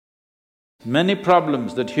Many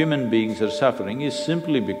problems that human beings are suffering is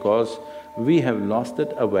simply because we have lost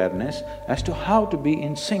that awareness as to how to be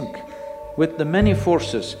in sync with the many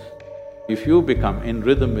forces. If you become in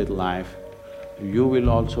rhythm with life, you will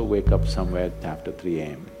also wake up somewhere after 3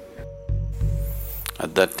 a.m.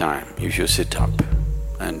 At that time, if you sit up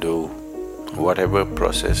and do whatever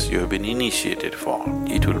process you have been initiated for,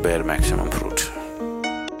 it will bear maximum fruit.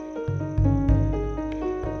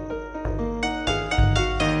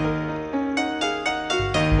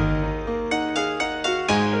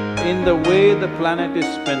 In the way the planet is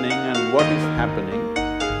spinning and what is happening,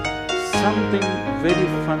 something very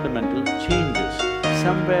fundamental changes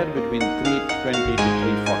somewhere between 3:20 to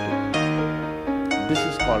 3:40. This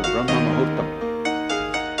is called Brahma Muhurtam.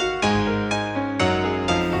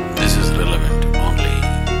 This is relevant only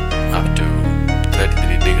up to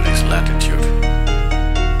 33 degrees latitude.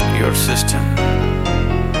 Your system,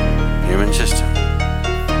 human system,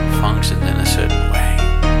 functions in a certain way.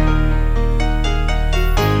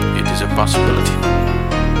 It is a possibility.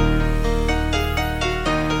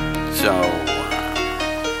 So,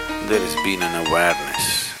 there has been an awareness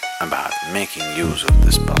about making use of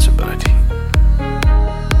this possibility.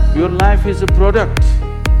 Your life is a product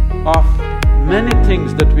of many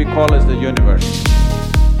things that we call as the universe,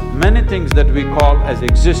 many things that we call as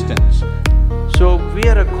existence. So we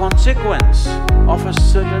are a consequence of a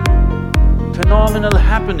certain phenomenal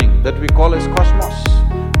happening that we call as cosmos.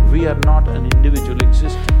 We are not an individual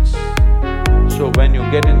existence. So when you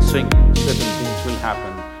get in sync, certain things will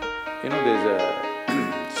happen. You know, there's a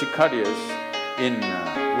Psychiatrist in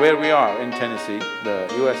where we are in Tennessee, the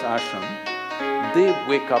US ashram, they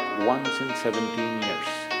wake up once in 17 years.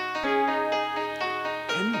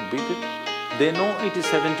 Can you beat it? They know it is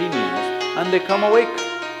 17 years and they come awake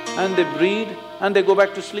and they breathe and they go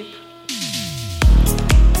back to sleep.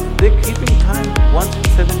 They're keeping time once in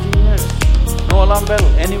 17 years, no alarm bell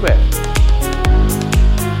anywhere.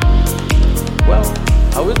 Well,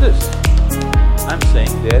 how is this? I'm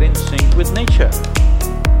saying they're in sync with nature.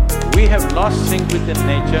 We have lost sync with the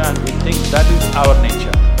nature and we think that is our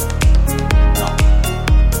nature. No.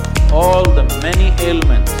 All the many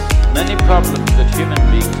ailments, many problems that human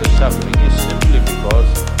beings are suffering is simply because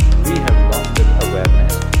we have lost that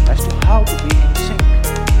awareness as to how to be in sync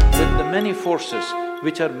with the many forces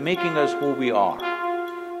which are making us who we are.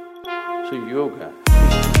 So yoga is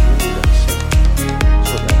to bring that sync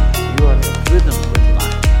so that you are in rhythm with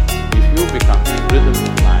life. If you become in rhythm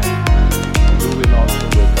with life, you will also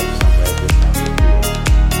wake up somewhere just after 3 a.m.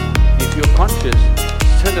 If you're conscious,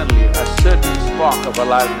 suddenly a certain spark of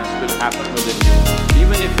aliveness will happen within you.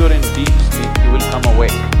 Even if you're in deep sleep, you will come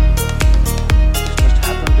awake. This must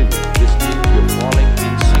happen to you. This means you're falling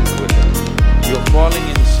in sync with it. You're falling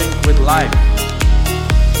in sync with life.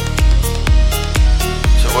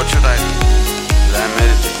 So what should I do? Should I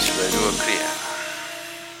meditate? Should I do a kriya?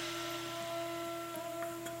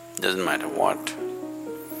 Doesn't matter what.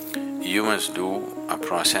 You must do a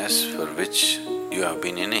process for which you have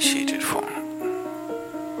been initiated for.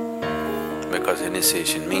 Because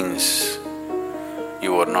initiation means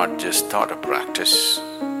you were not just taught a practice,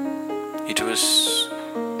 it was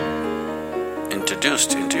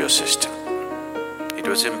introduced into your system, it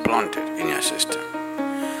was implanted in your system.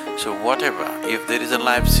 So whatever, if there is a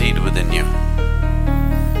life seed within you,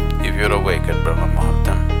 if you're awake at Brahma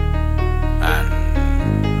Muhurtam and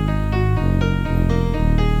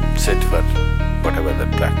sit for whatever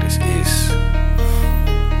that practice is,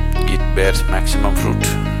 it bears maximum fruit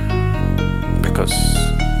because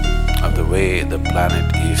of the way the planet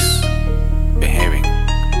is behaving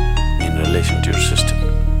in relation to your system.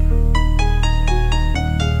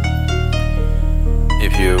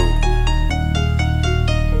 If you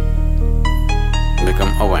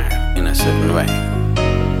become aware in a certain way,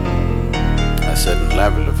 a certain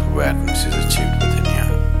level of awareness is achieved within you,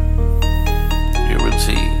 you will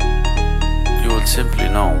see, you will simply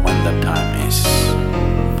know when the time is.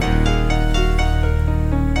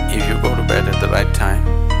 If you go to bed at the right time,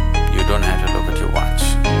 you don't have to look at your watch.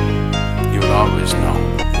 You will always know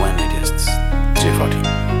when it is 3:40.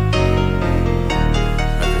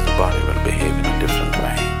 Because the body will behave in a different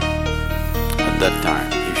way. At that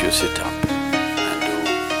time, if you sit up and do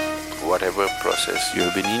whatever process you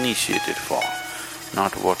have been initiated for,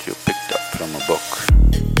 not what you picked up from a book,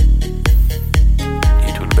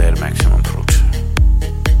 it will bear maximum fruit.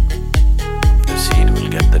 The seed will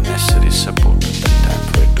get the necessary support at that time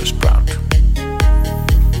for it to sprout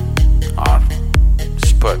or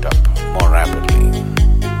spurt up more rapidly,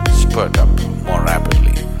 spurt up more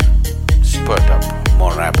rapidly, spurt up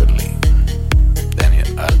more rapidly than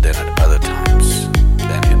at other times,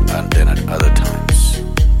 then at other times.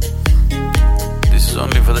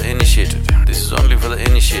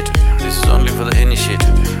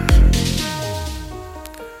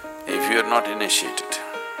 uninitiated.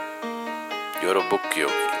 You're a book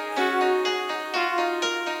yogi.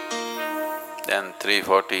 Then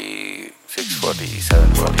 340, 640,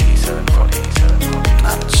 740, 740, 740,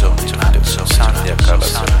 and so much of different Sandhya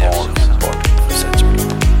colors are more important for such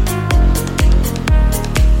people.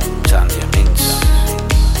 Sandhya means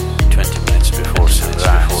 20 minutes before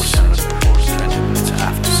sunrise, 20 minutes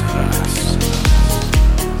after sunrise,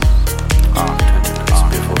 or 20 minutes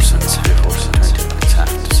before sunset, 20 minutes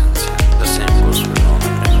after sunset. The same goes for dawn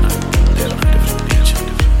and midnight. They are of different nature.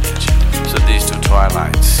 So these two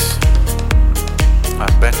twilights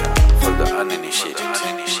are better for the uninitiated.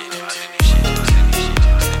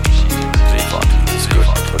 340 is good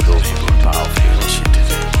for those who are powerfully initiated.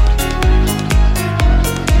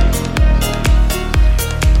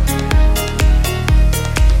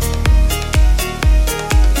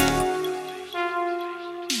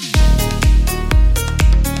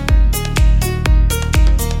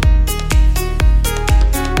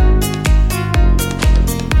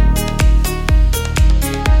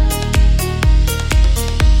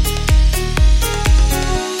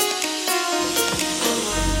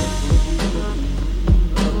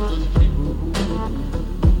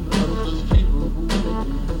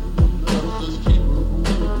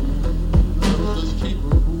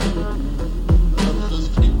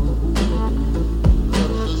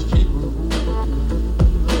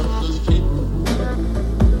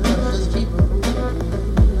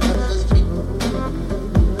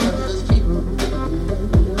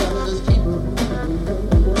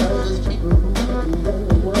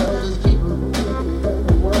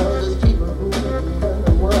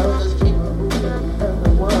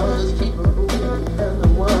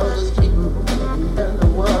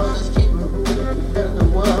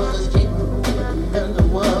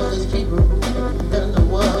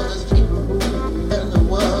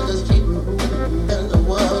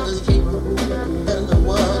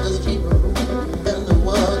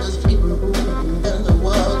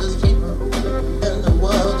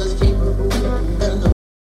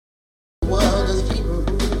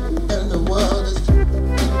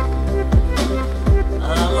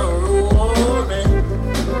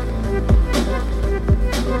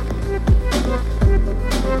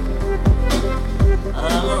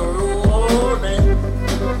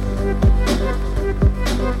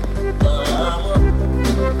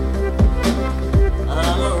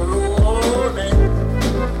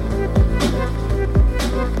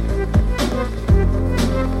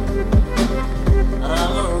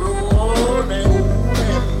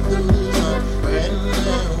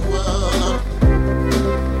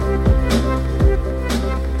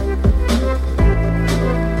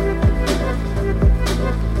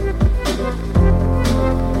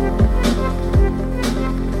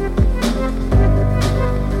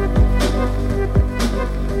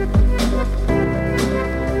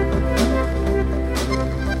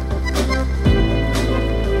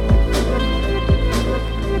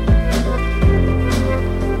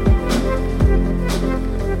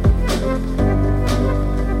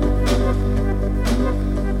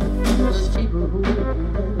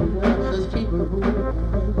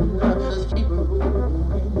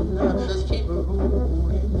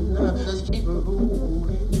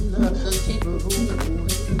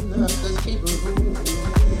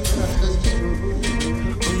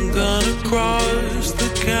 Cross the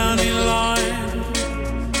county line.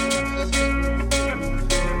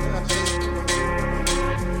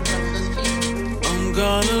 I'm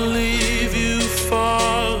gonna leave you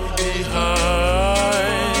far behind.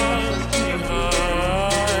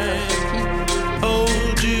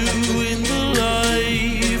 Hold you in the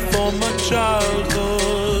life of my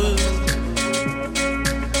childhood.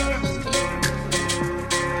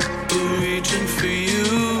 Reaching for you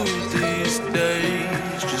these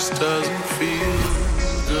days just doesn't feel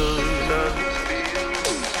good.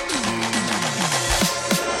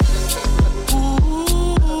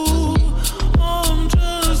 Ooh, I'm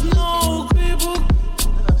just no people.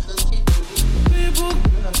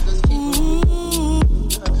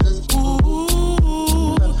 Ooh,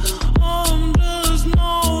 I'm just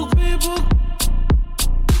no people.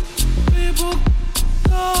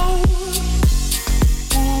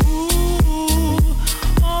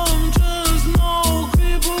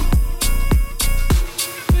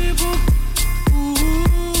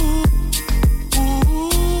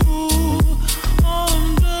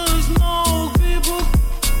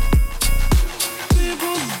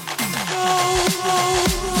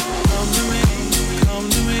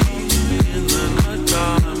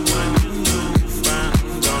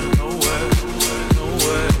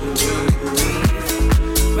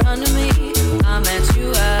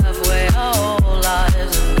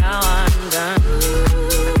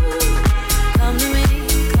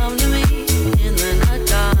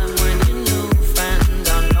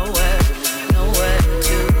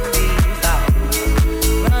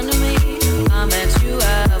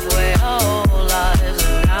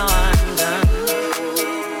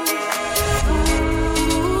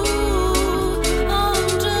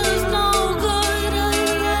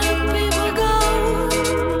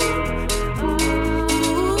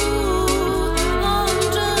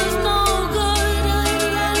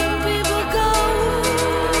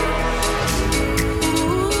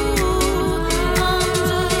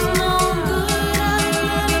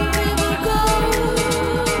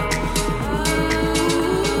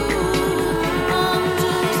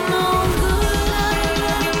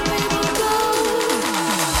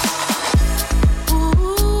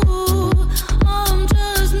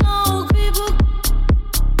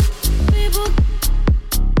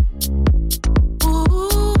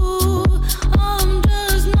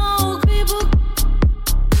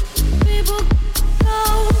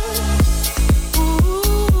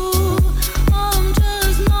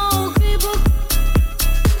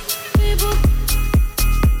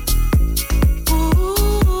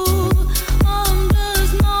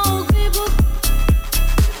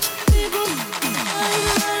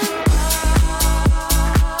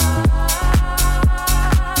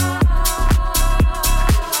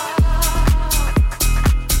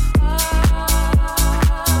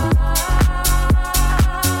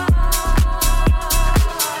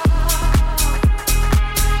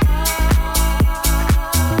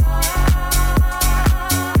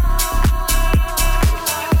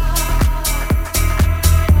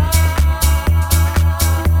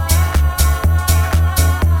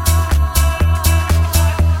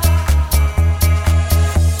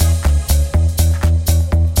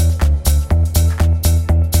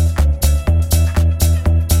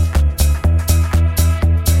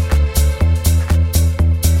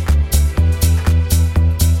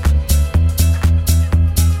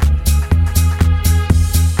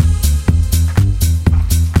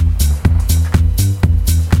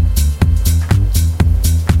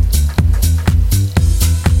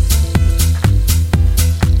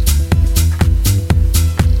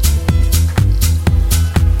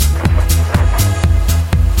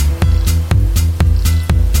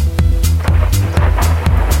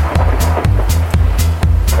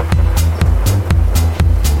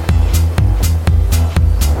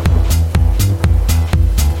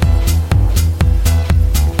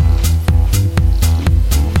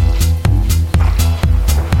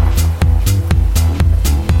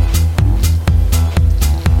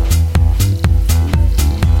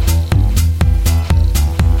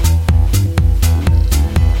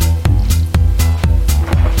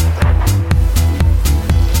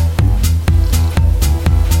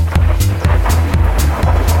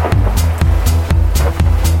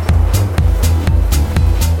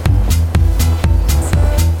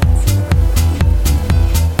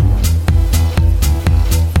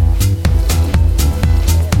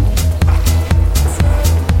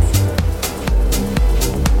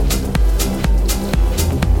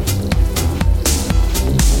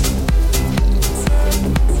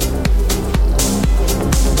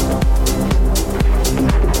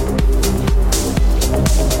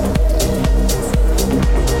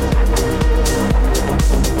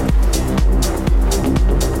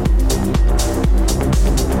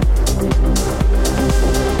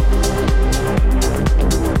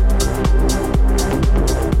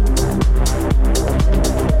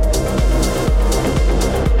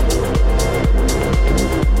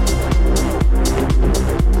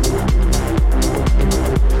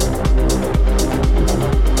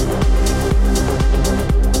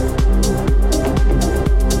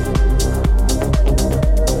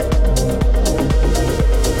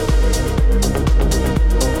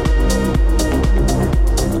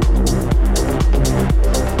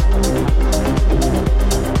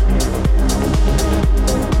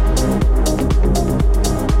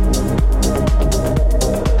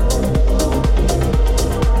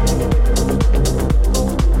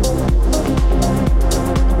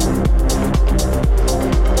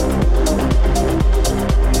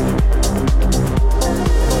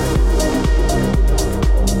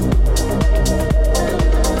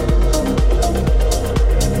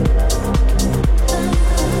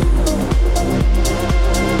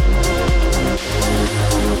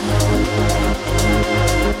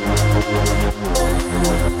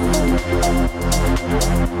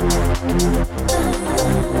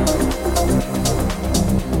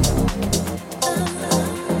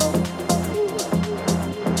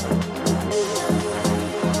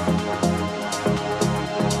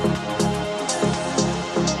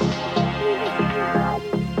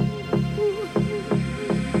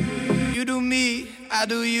 You do me, I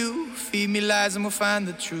do you. Feed me lies and we'll find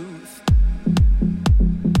the truth.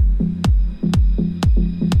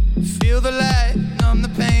 Feel the light, numb the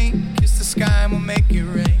pain. Kiss the sky and we'll make it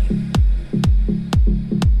rain.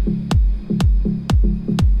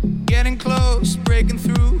 Getting close, breaking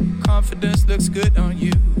through. Confidence looks good on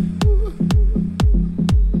you.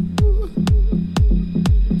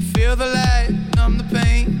 Feel the light, numb the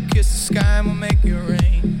pain. Kiss the sky and we'll make it rain.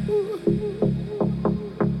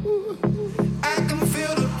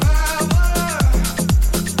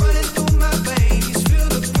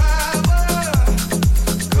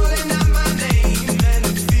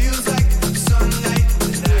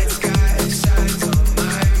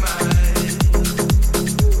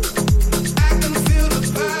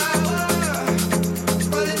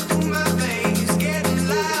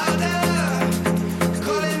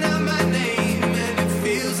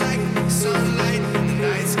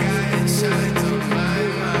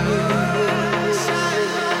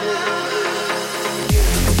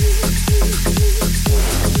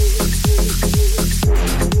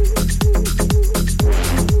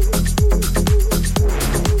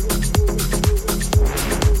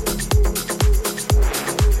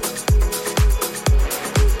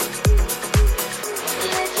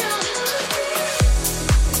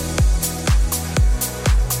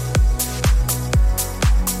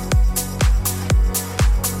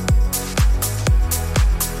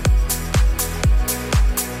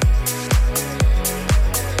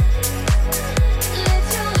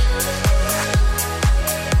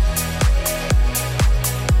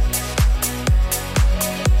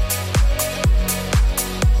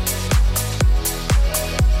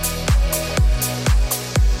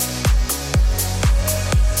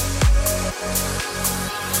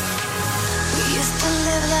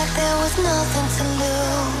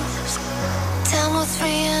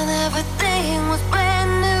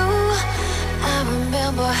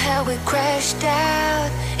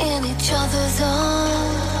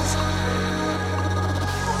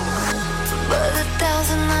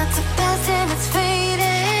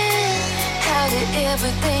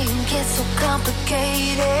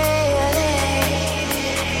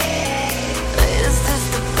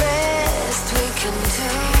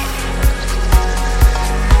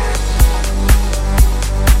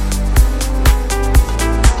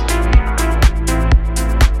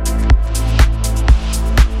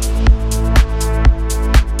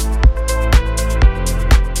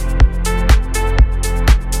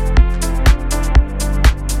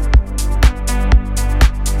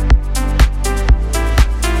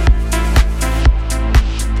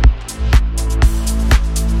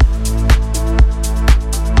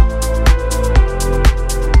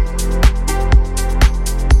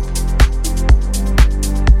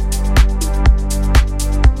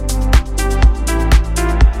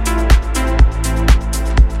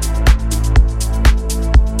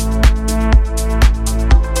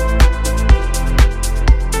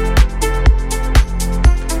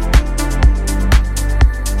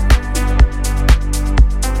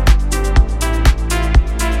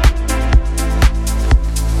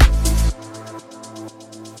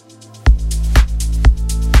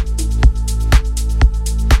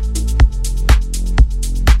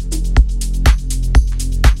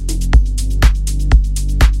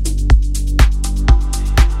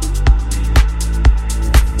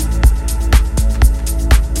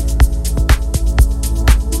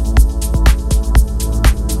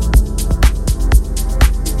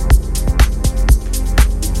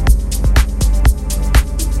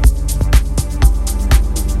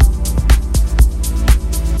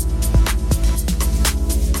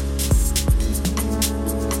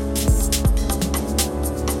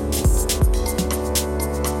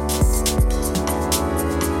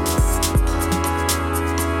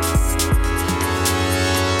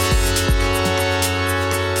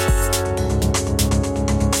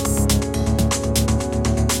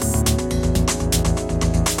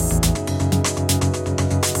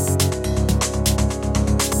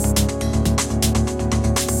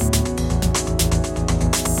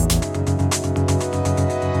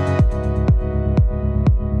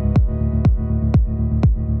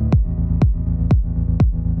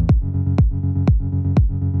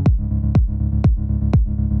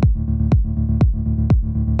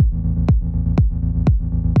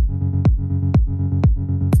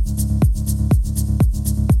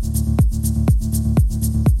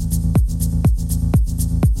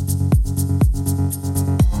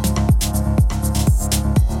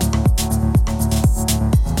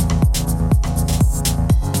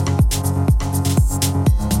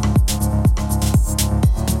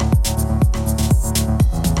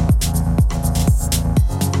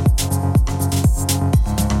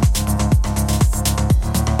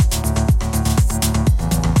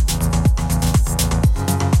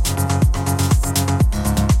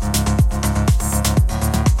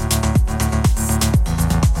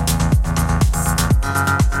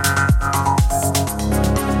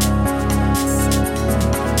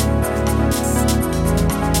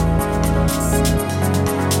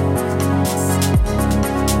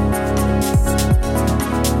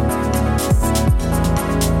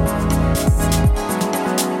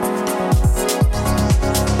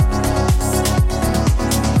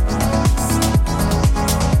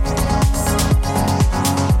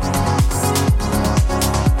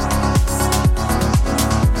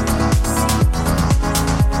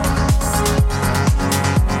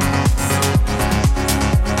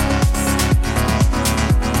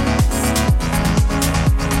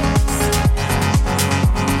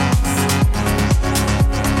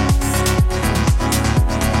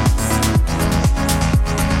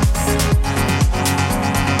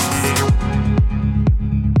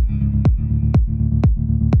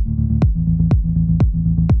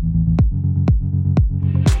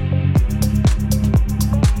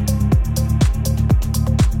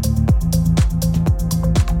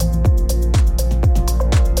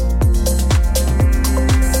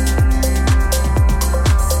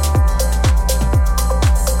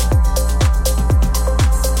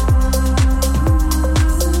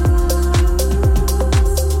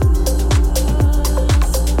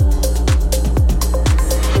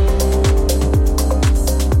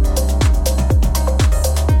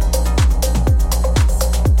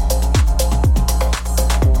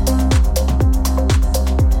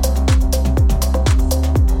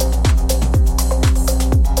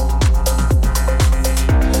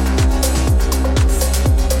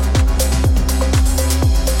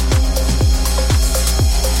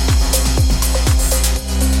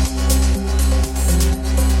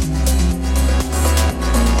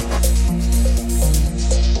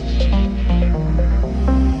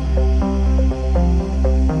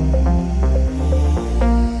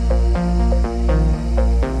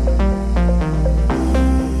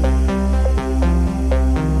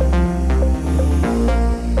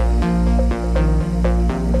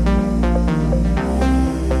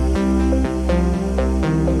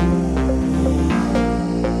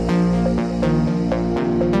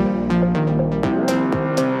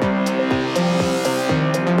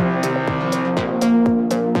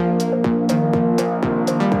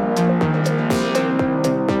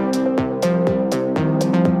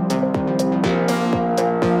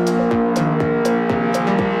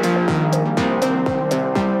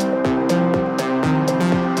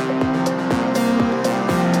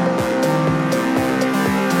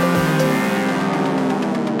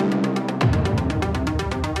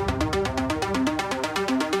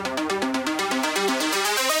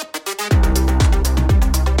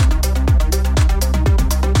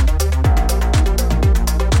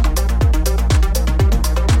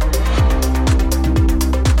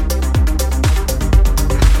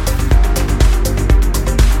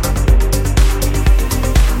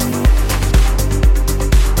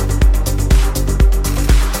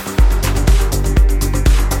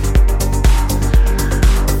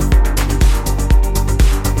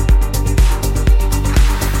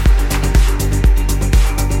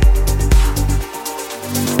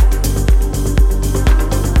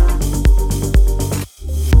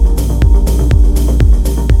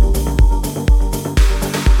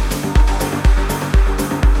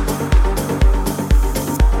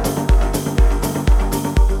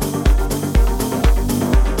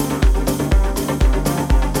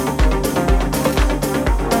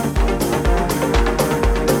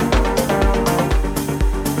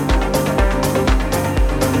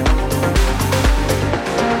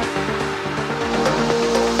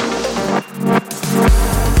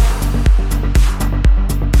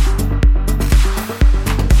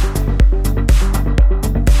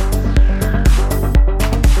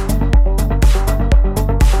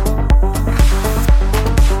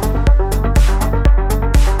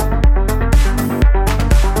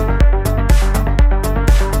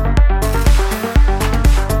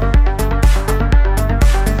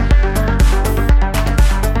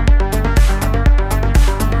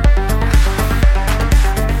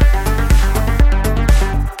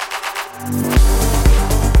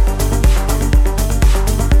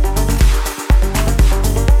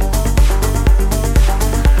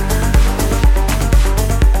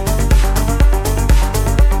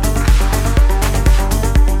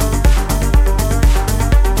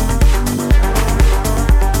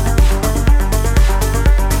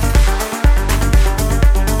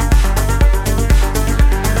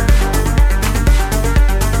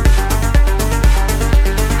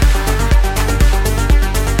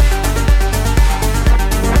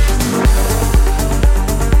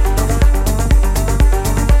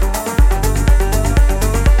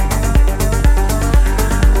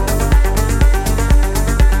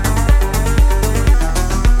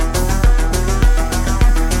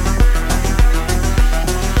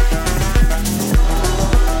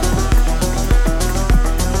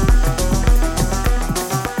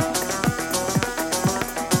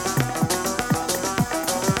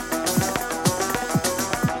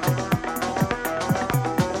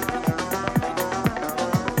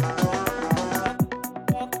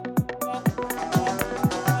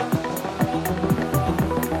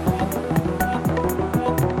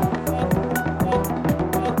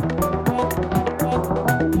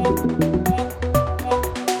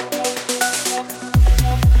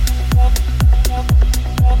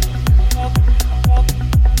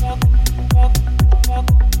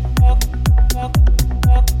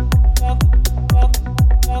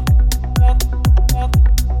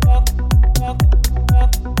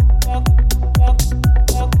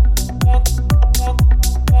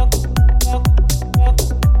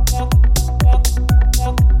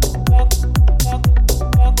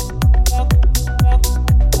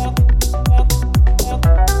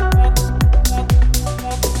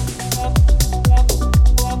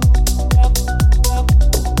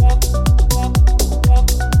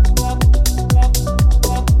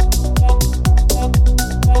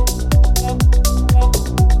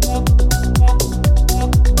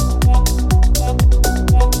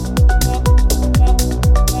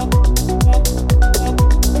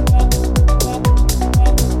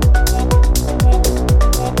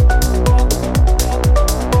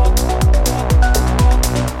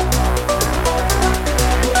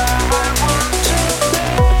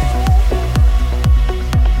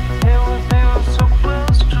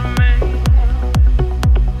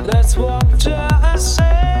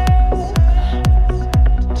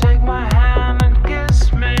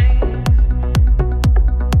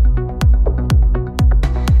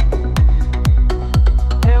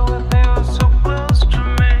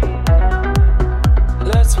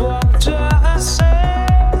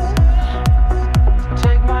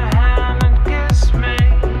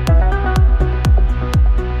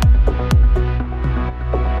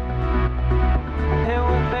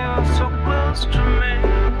 close to me.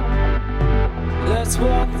 Let's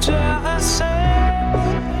walk to the sea.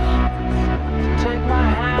 Take my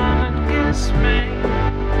hand and kiss me.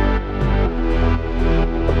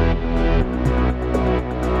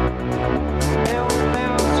 You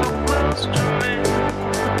feel so close to me.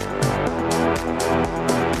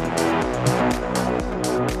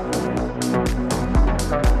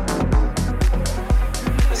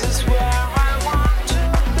 This is where I want to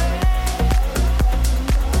be.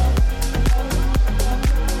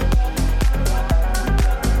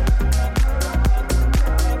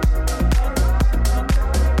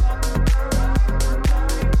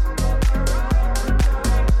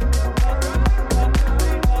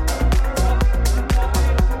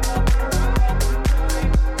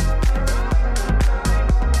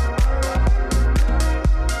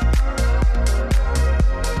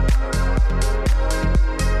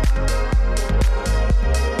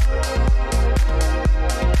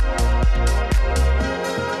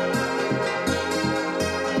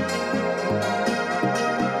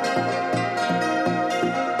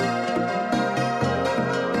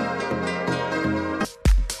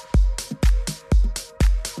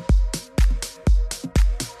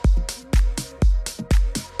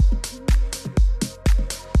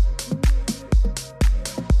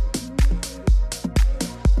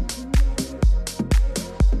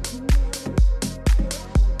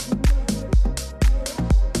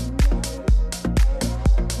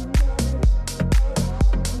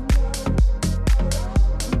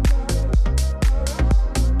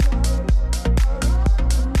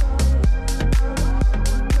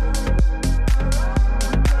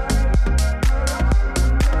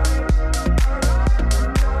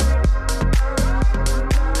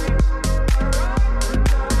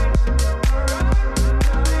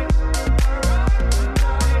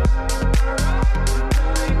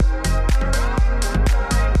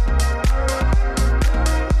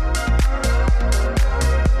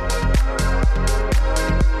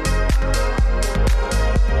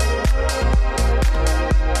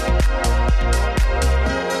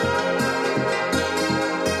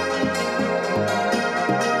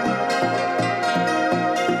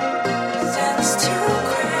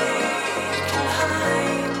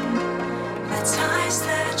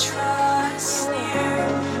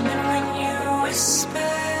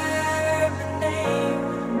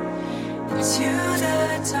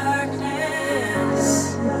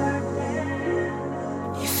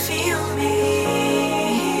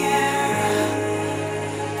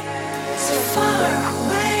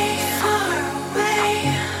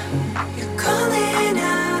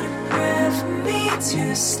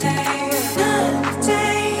 To stay another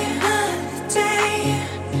day.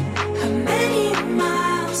 How many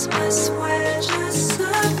miles must wedge us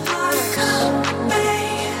apart? Come with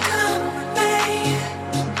me.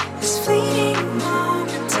 This fleeting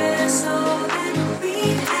moment is all that we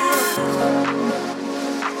have,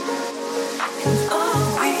 and all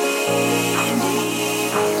we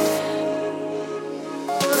need.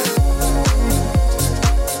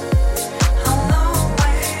 I'll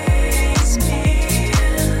always be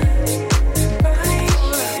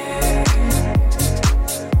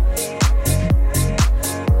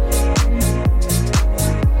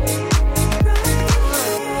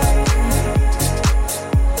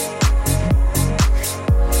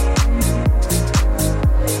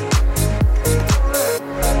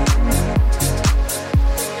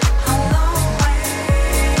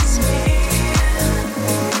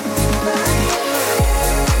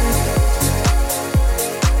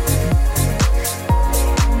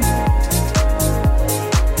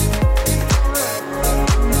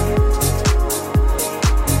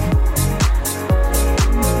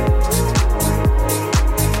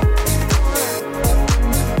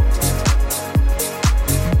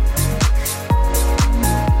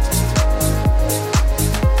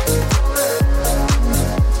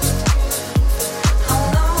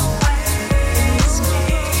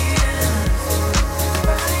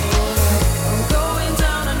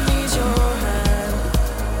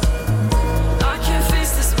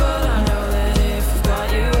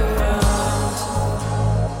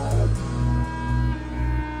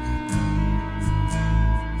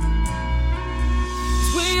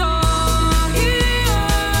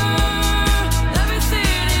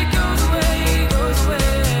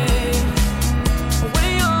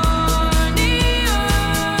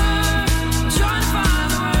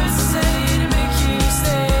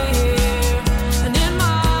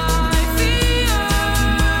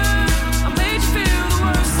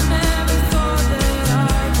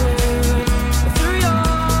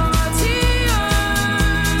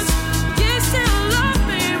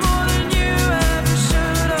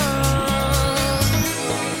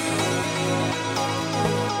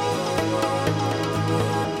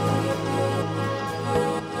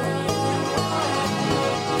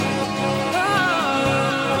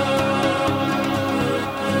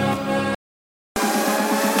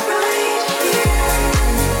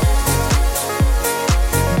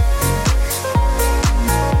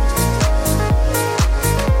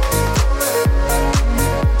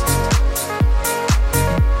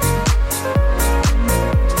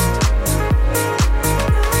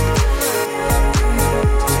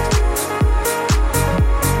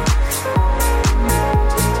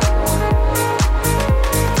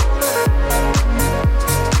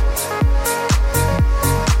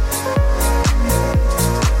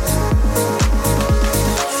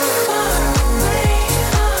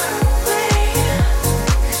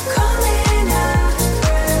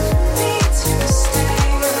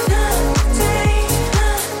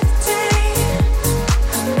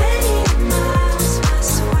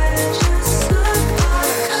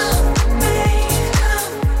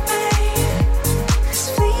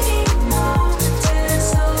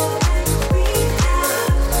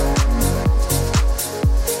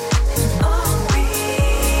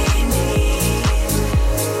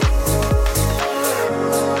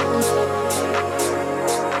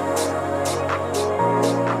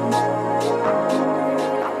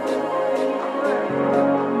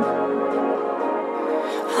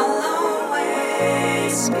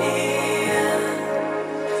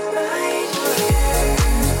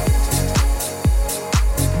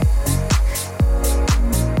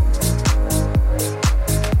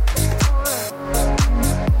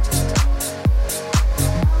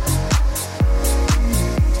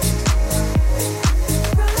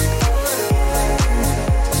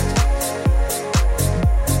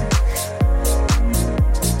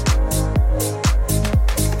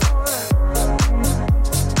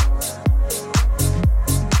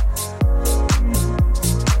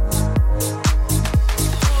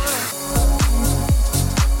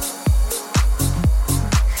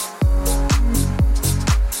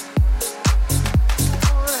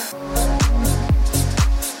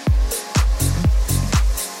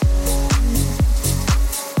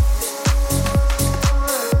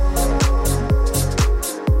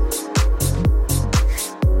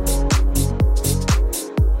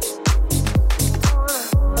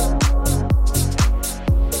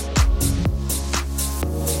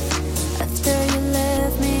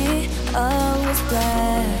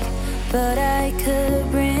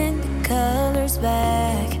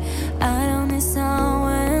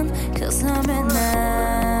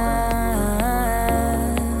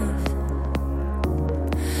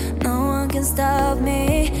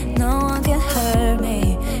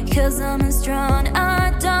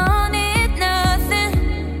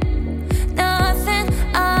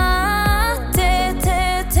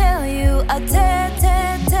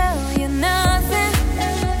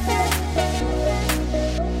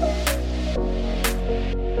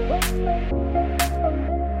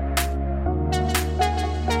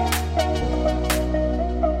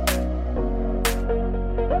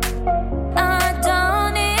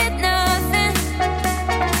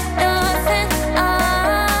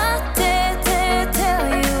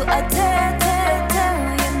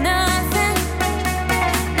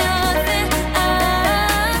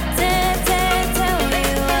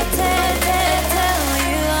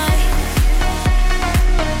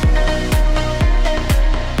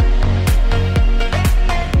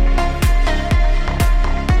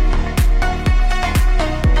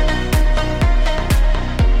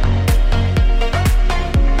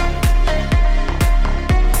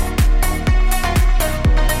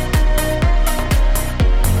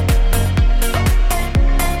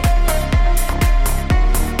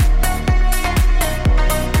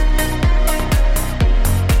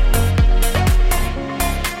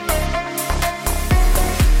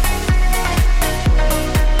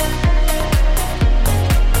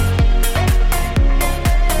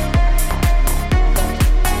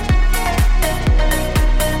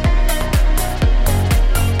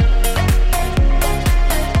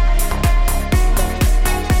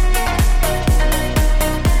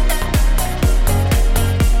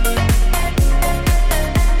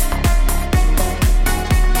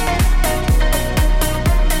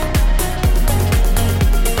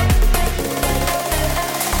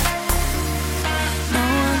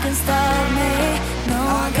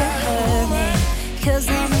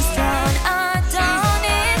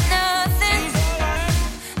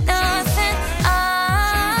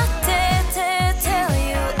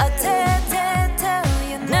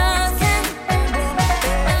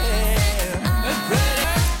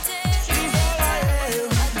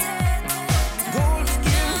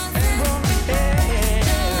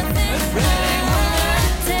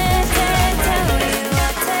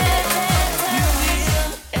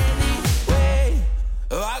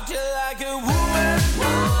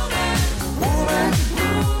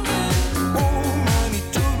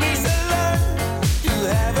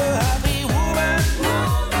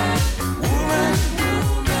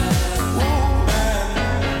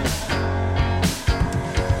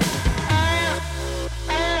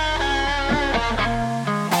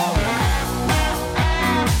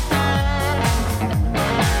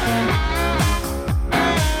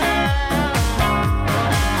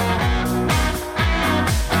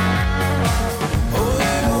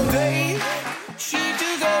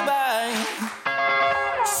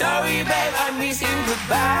kissing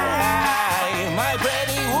goodbye. My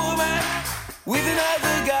pretty woman with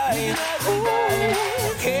another guy.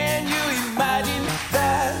 Ooh, can you imagine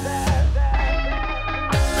that?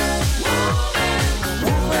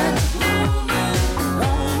 Woman,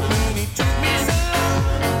 woman, it took me so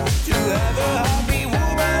long to have a happy woman.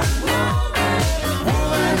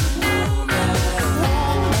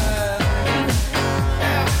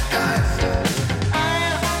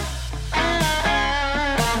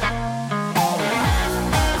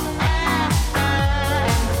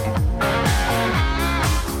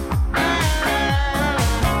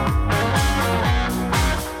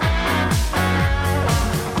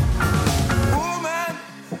 Woman,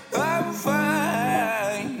 I'm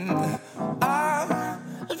fine. I'll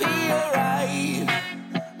be alright.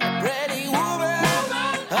 Pretty woman,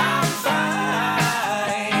 I'm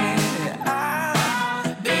fine.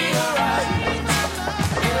 I'll be alright.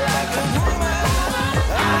 You're like a woman,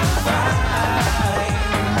 I'm fine.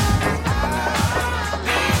 I'll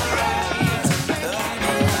be alright.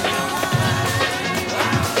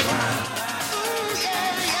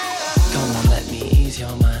 Come on, let me ease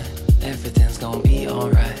your mind. Everything's gonna be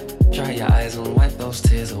alright. Dry your eyes and wipe those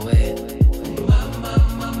tears away.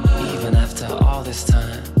 Even after all this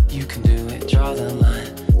time, you can do it, draw the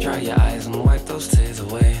line. Dry your eyes and wipe those tears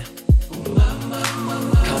away.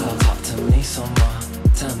 Come on, talk to me some more.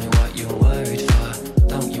 Tell me what you're worried for.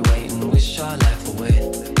 Don't you wait and wish your life away.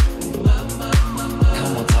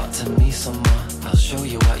 Come on, talk to me some more. I'll show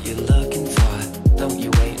you what you're looking for. Don't you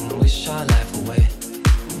wait and wish your life away.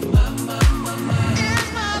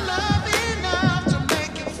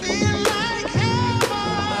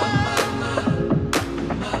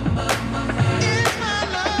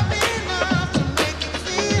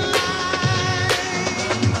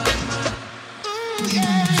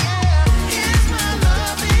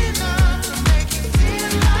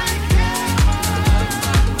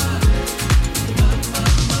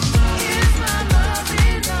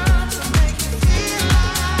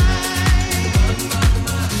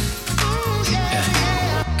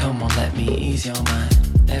 Come on, let me ease your mind.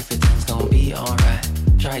 Everything's gonna be alright.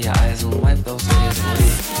 Dry your eyes and wipe those tears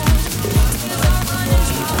away.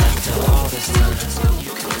 Even after all this time,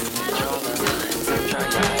 you can do it, draw the line. Dry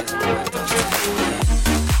your eyes and wipe those tears away.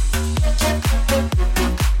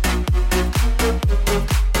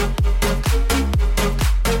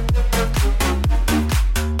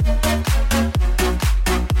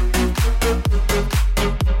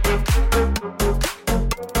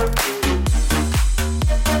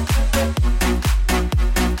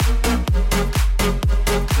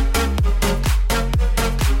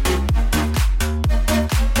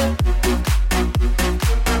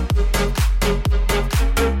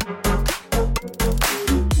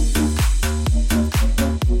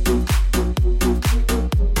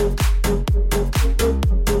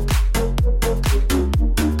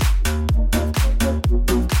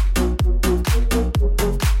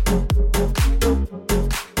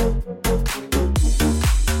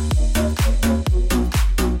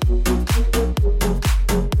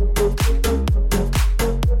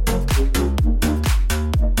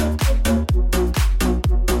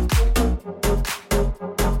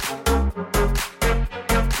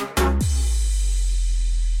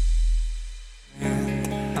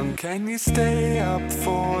 Can you stay up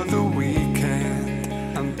for the weekend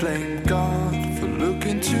and blame God for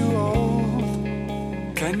looking too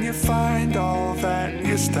old? Can you find all that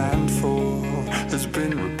you stand for has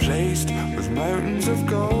been replaced with mountains of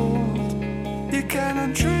gold? You can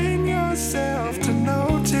untrain yourself to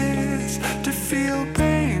notice, to feel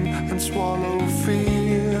pain and swallow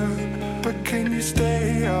fear. But can you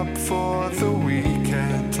stay up for the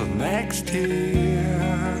weekend till next year?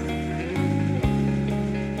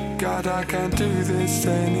 God, I can't do this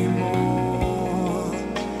anymore.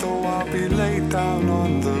 Though I'll be laid down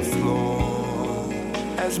on the floor,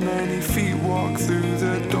 as many feet walk through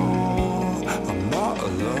the door, I'm not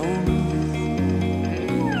alone.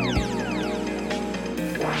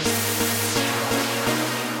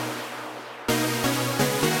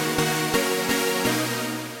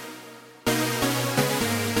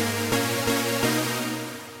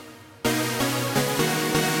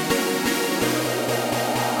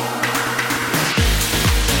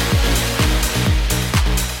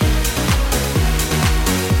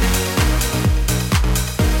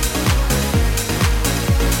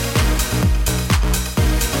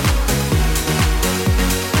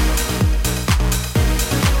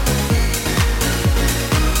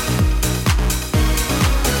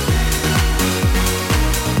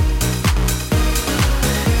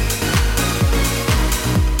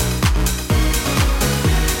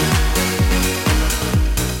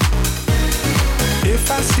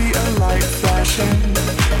 flashing?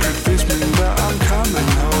 Could this mean that I'm coming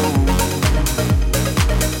home?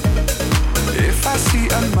 If I see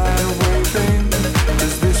a man waving,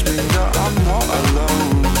 does this mean that I'm not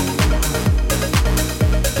alone?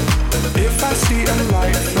 If I see a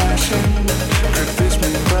light flashing, could this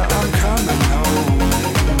mean that I'm coming home?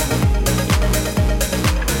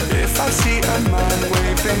 If I see a man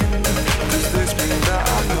waving, does this mean that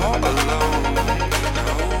I'm not alone?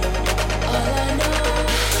 All I know,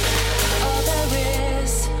 all there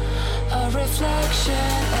is, a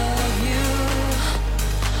reflection of you,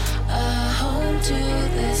 a home to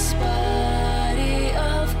this body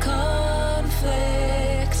of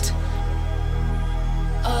conflict.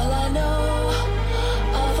 All I know,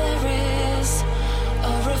 all there is, a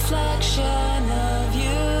reflection of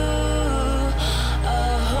you, a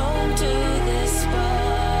home to this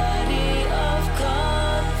body of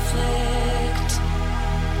conflict.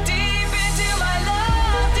 Deep into my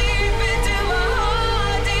love, deep into my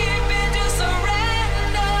heart, deep into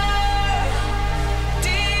surrender.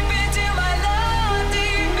 Deep into my love,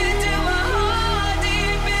 deep into my heart,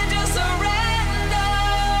 deep into surrender.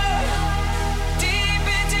 Deep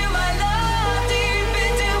into my love, deep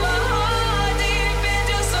into my heart, deep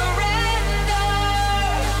into surrender.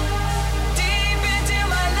 Deep into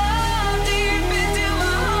my love, deep into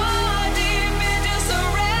my heart, deep into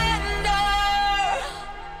surrender.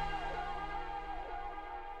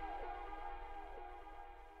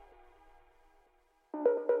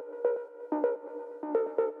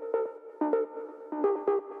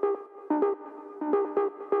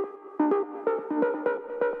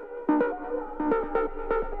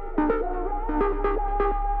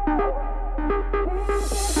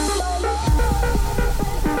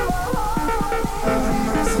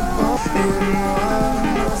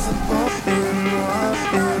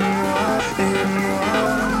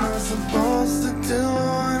 Supposed to do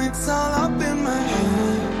when it's all up in my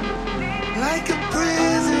head, like a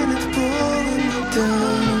prison, it's pulling me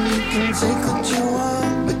down. You can take what you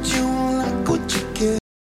want, but you won't like what you get.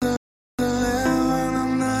 And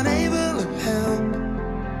I'm not able to help.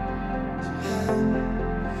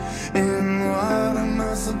 And what am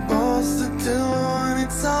I supposed to do when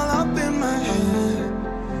it's all up in my head,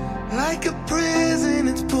 like a prison,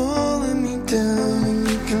 it's pulling me down.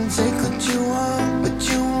 You can take what you want, but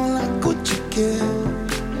you won't like what you get.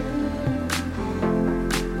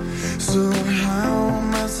 So how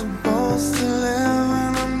am I supposed to live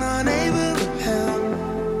when I'm not able to help?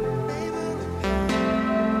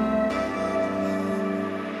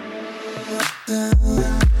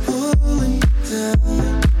 Down, pulling me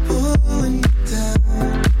down, pulling me down.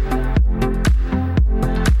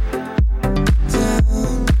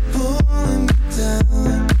 Down, pulling me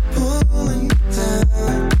down, pulling me down.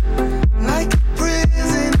 Like a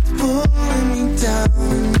prison, it's pulling me down.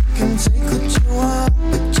 You can take what you want,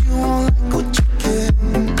 but you won't like what you get.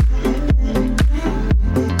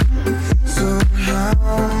 So how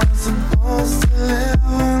am I supposed to live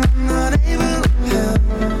when I'm not able to help?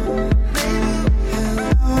 When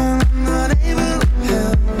I'm not able to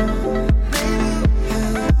help.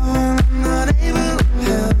 When I'm not able to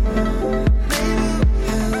help.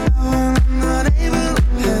 When I'm not able to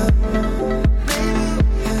help.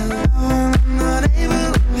 When I'm not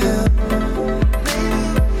able to help.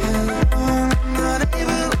 When I'm not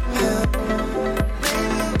able to help.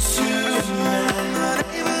 Tonight,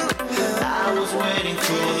 I was waiting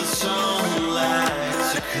for the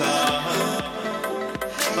sunlight to come,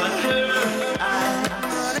 but her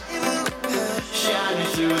eyes shining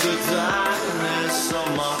through the darkness of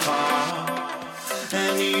my heart,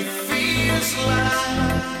 and it feels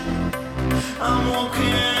like I'm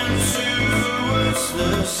walking towards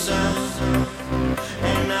the sun,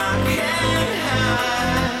 and I can't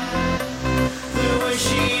hide the way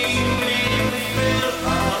she made me feel.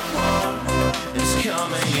 Our heart is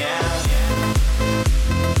coming out.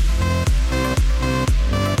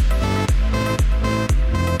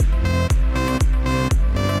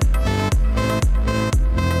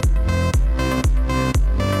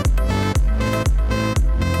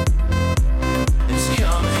 It's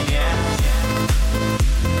coming out.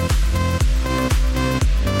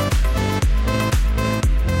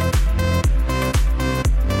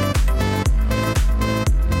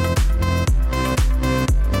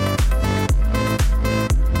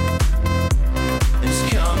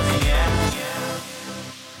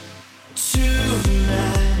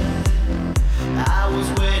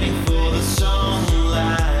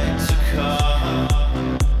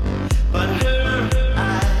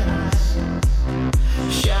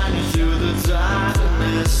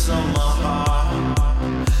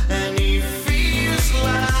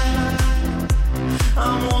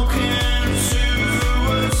 I'm walking to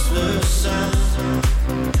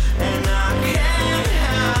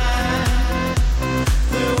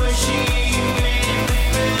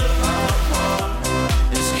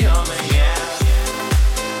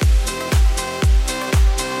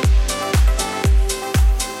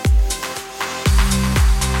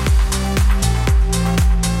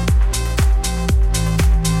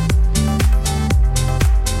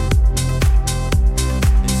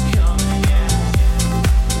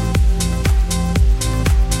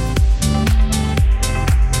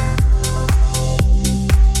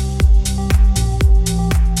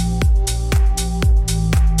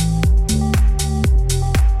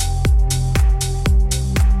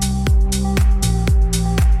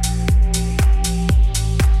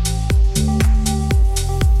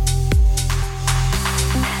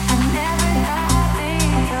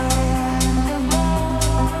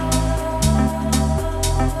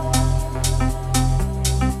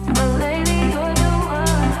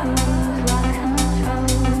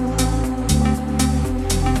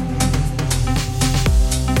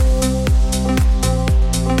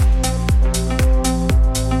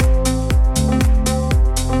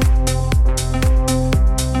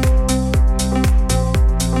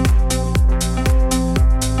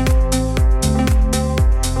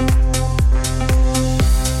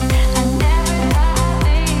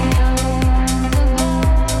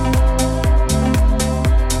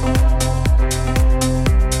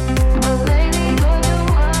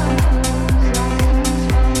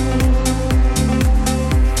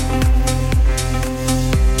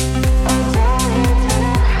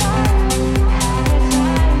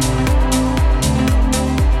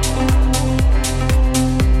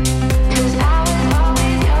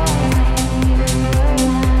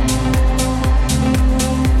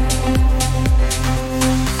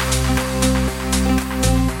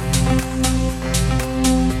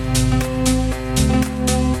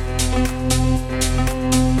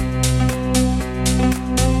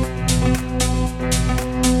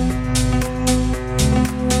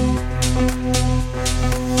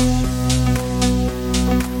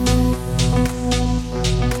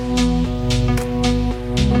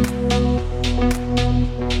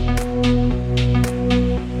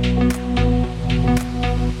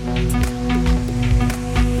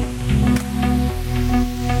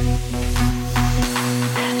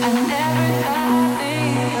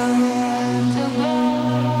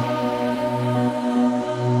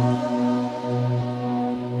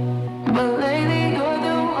But lately you're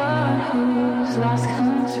the one who's lost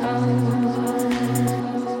control.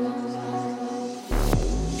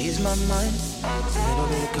 Ease my mind, middle of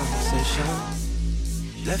the conversation.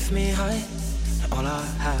 Left me high, and all I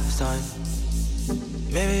have is time.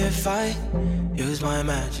 Maybe if I use my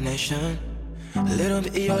imagination, a little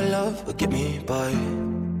bit of your love will get me by.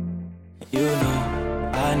 You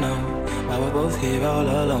know, I know, why we're both here all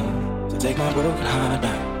alone. So take my broken heart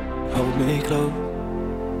now, hold me close.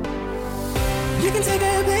 You can take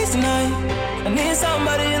a place tonight. I need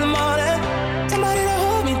somebody in the morning, somebody to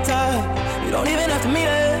hold me tight. You don't even have to mean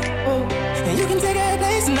it. Oh. And you can take a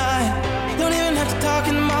place tonight. You don't even have to talk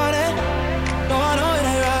in the morning. No, I know it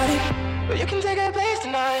ain't right, but you can take a place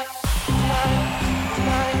tonight. Tonight,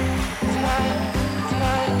 tonight, tonight,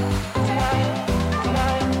 tonight, tonight,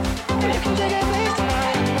 tonight. But you can take a place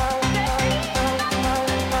tonight.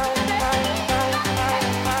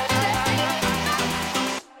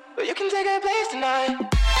 But you can take a place tonight.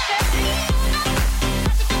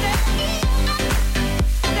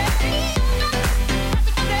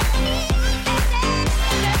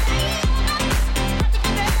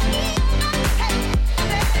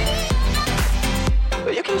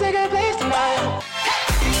 But you can take a place tonight.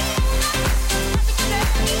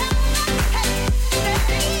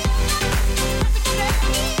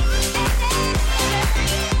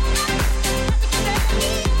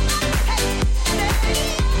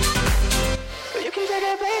 But you can take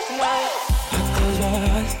a place tonight. I close my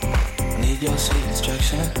eyes, need your sweet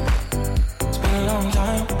distraction. It's been a long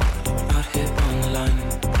time, out here on the line.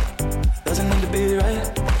 Doesn't need to be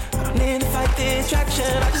right, I don't need to fight the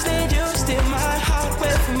attraction. I just need you to steal my heart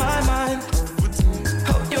away from my mind.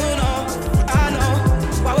 Oh, you know, I know,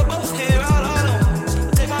 why we're both here all alone.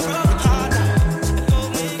 Take my broken heart now and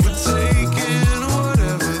hold me close. Taking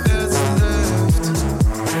whatever that's left,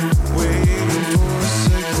 waiting for a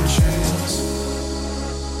second chance.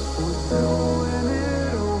 We're doing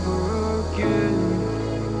it over again,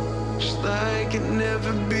 just like it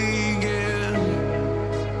never began.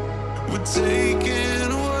 We're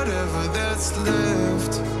taking whatever that's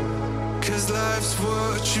left, 'cause life's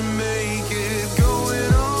what you make it.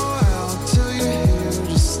 Going all out till you're here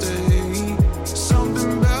to stay.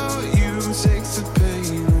 Something about you takes the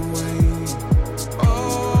pain away.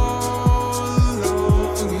 All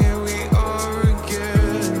along, here we are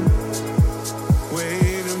again,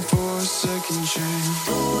 waiting for a second chance.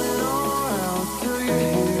 Going all out till you're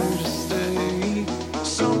here to stay.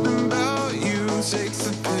 Something about you takes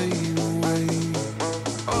the pain away.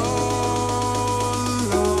 All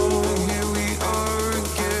along, here we are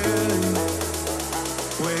again,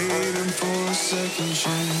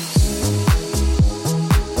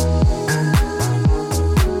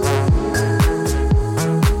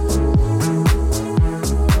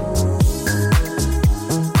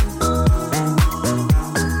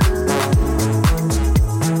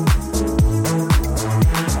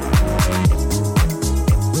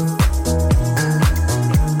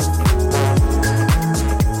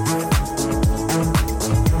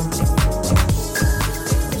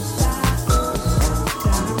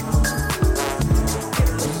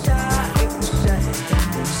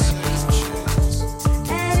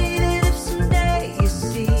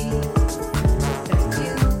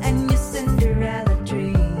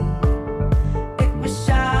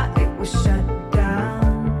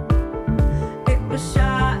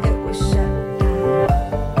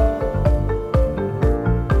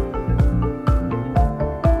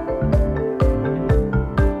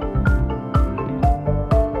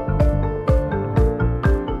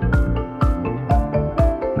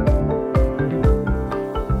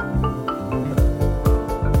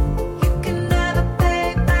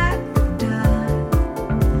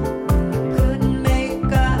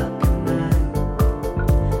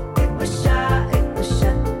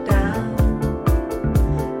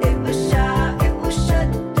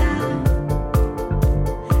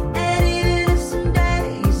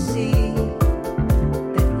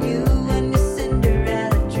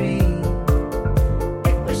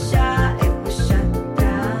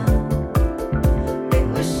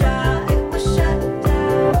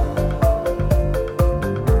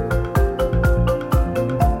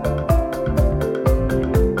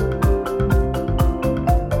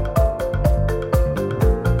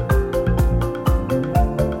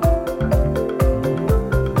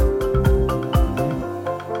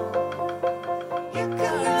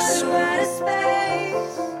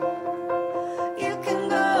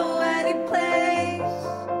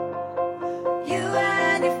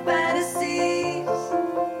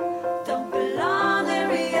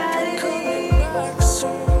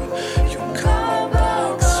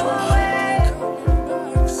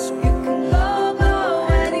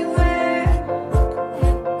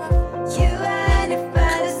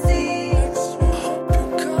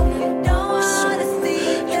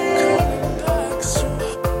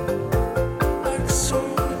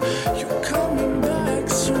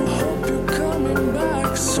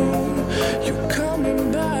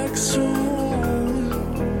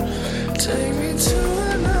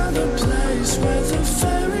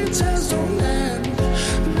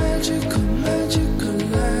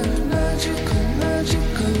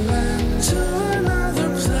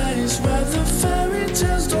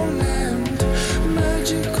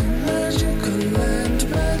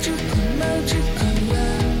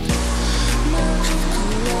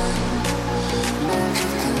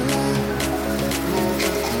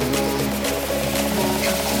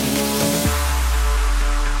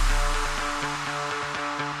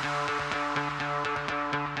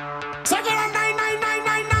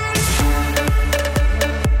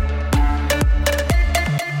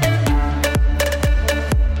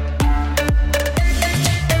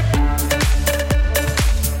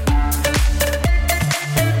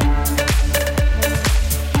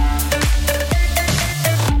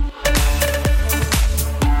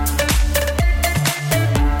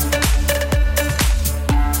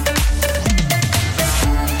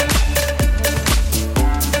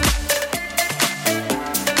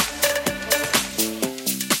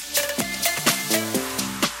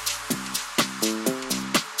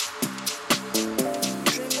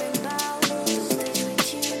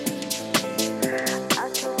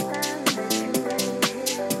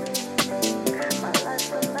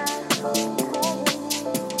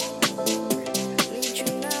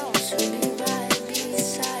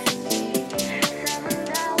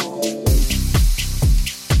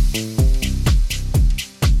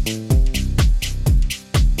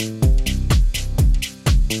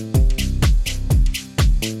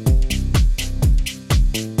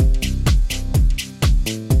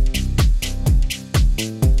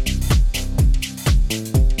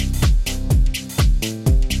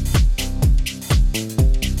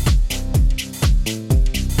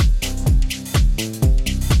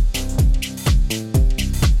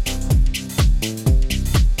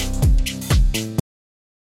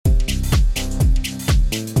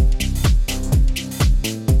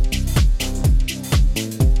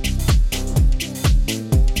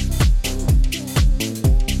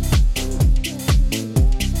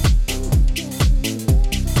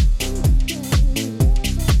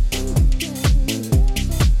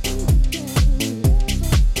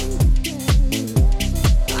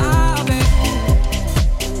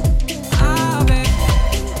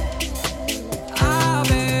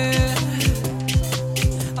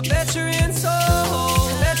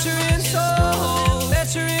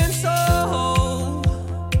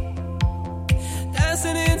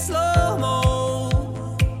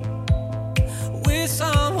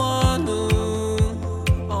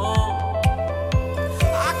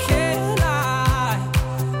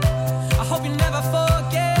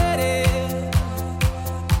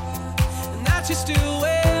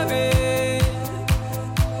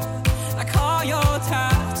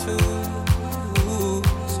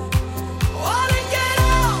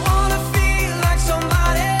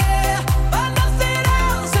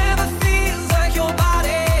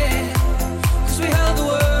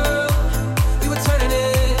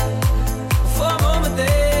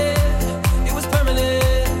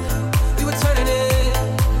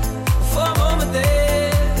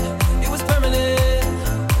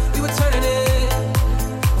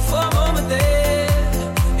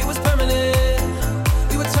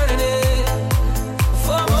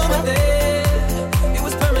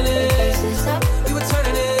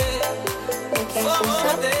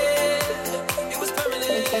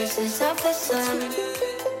 kisses of the sun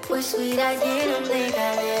were sweet. I didn't think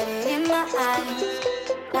I let it in my eyes.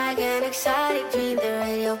 Like an exotic dream, the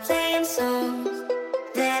radio playing songs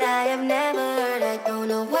that I have never heard. I don't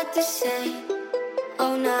know what to say.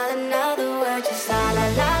 Oh, not another word, just la la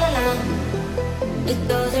la la la. It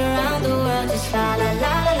goes around the world, just la la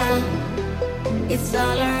la la la. It's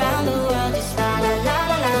all around the world, just la la la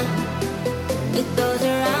la la. It goes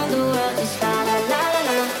around the world, just la la la la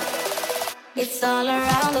la. It's all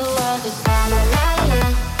around the world, just la la la la la.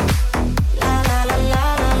 La la la la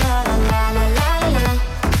la la la la la la.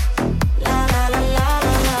 La la la la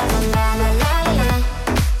la la la la la la.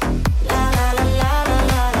 La la la la la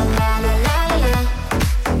la la la la la.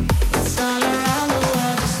 It's all around the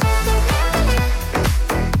world, just la la la la la.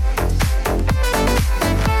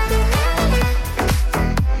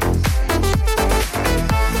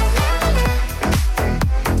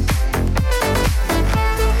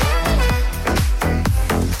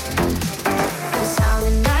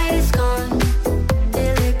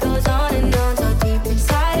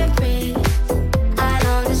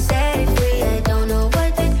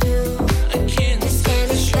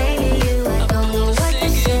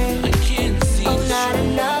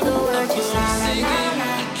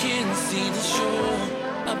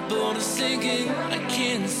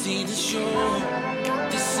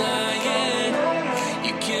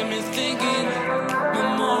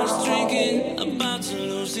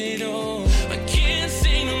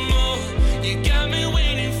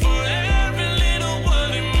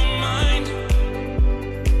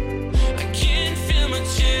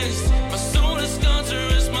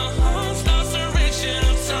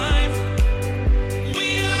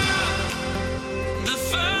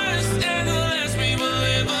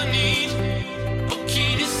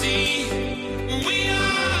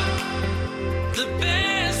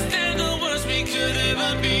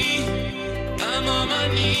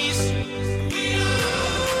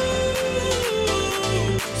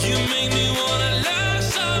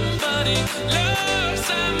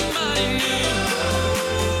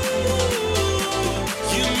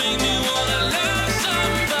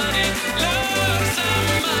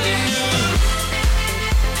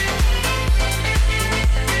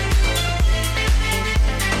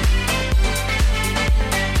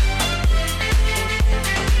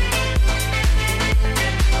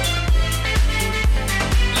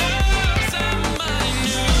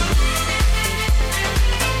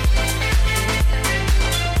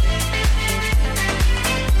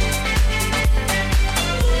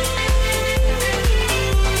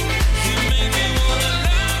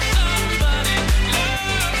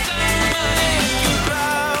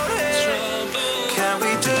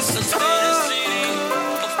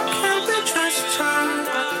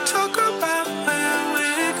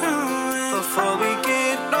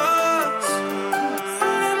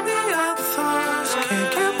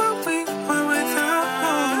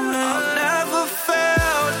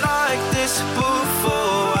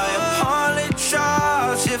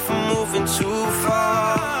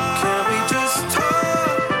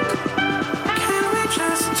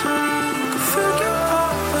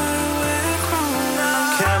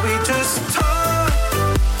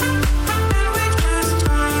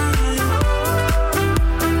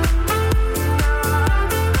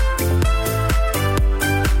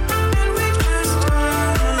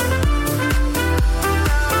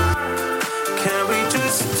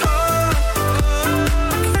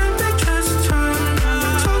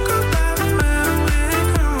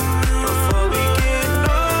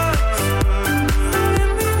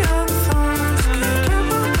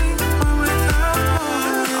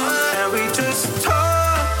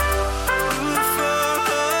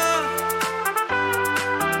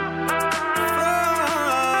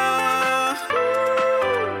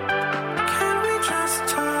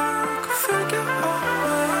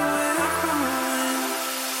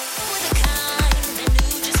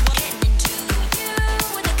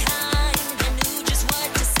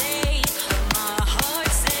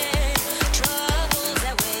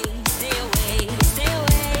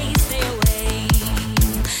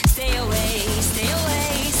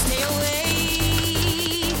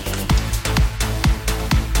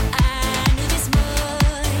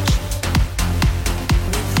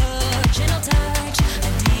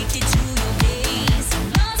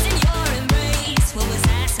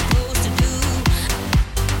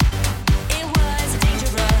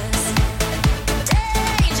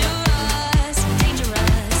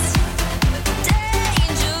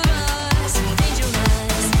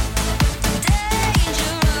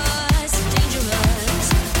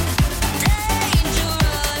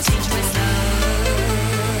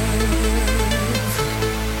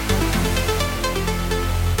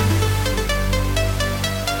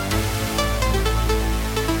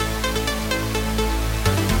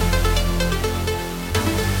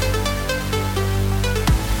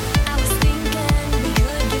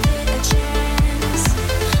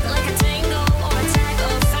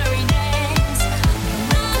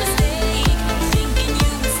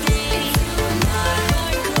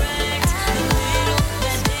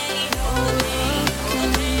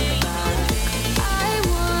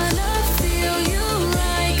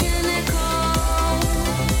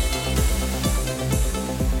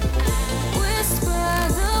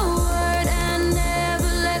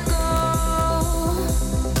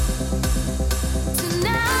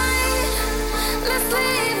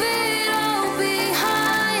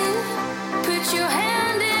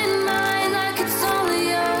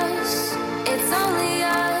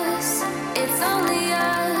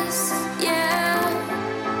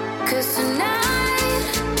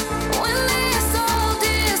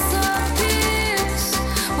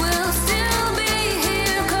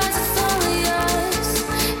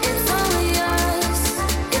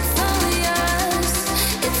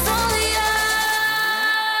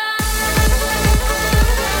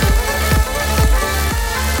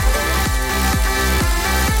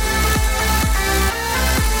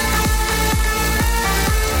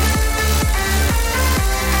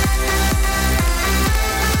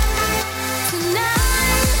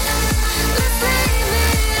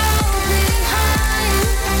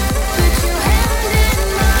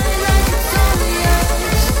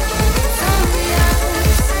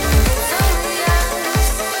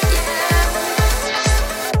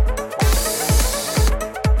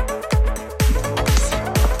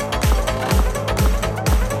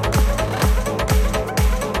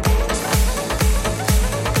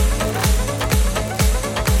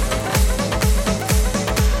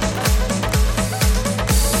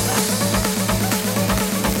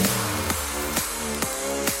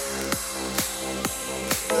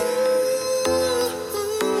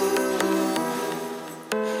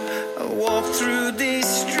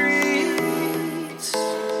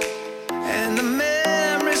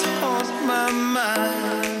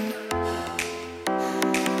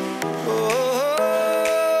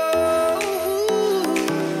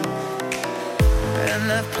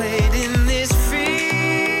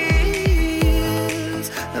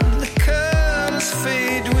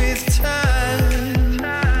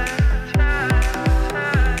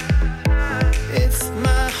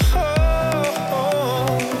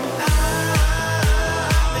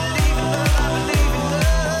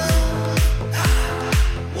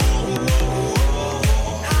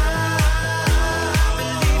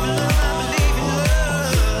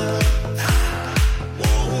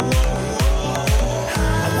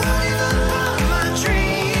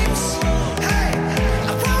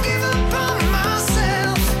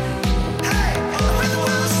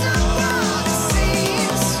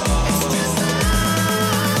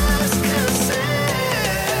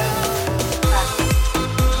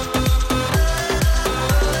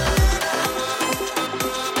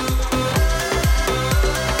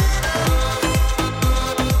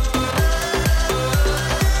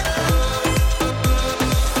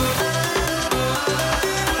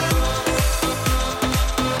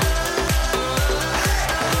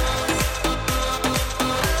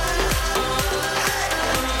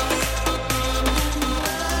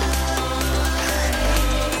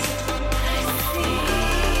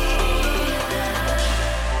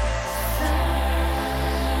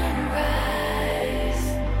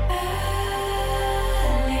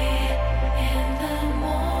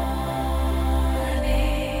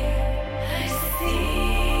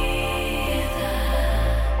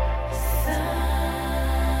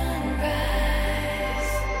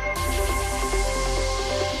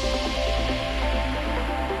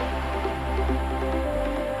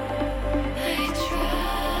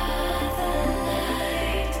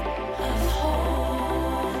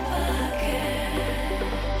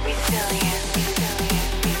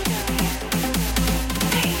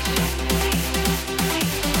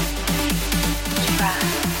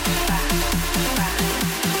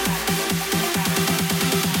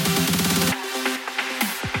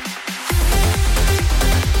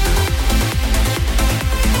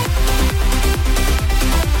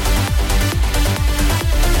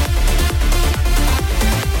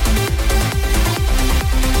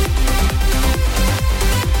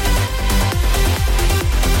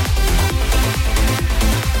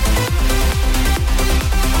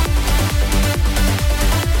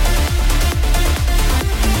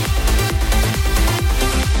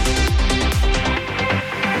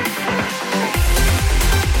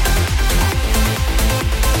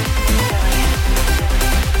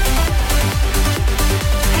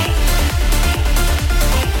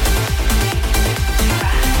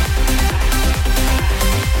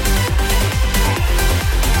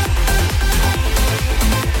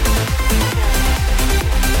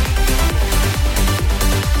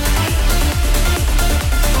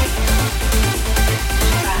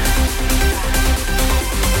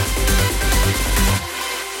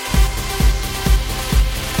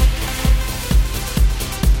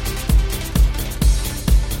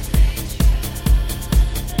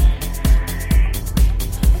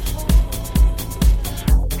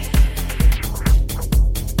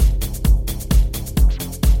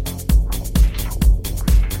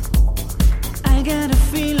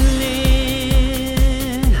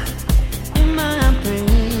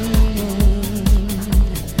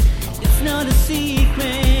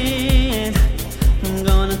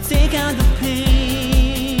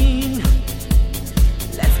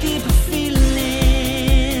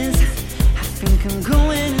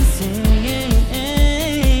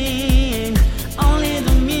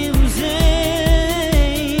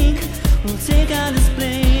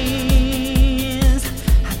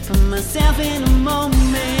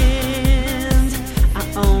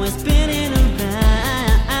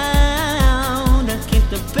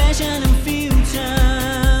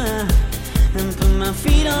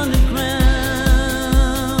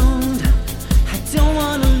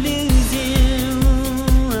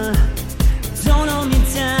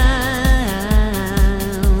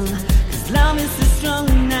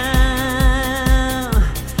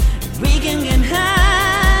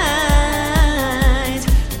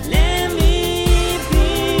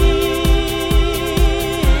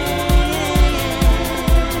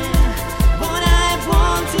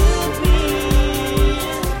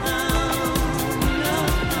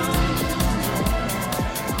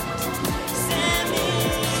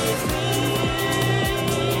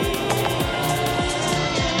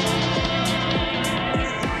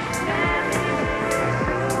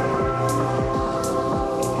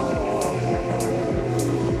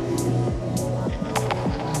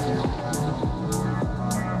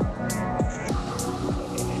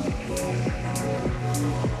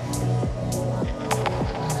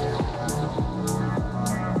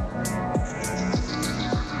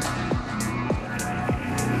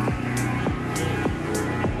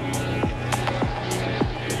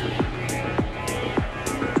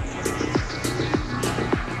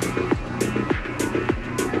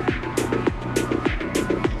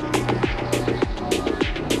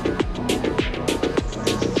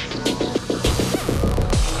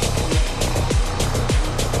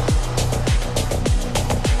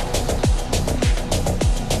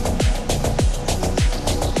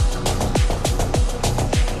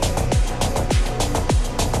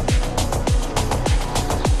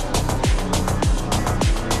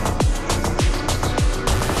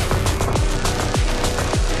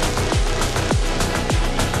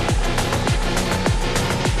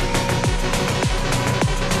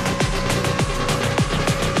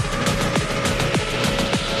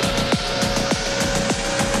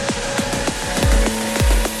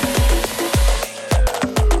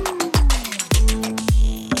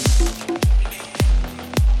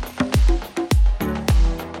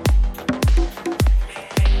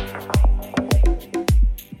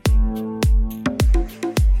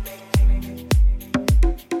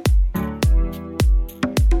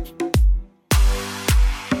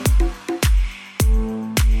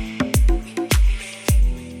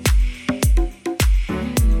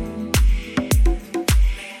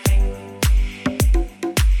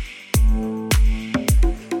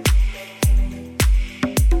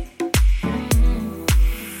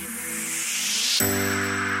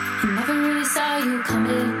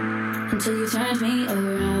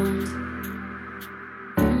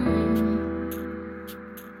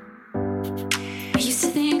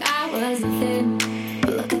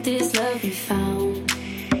 found.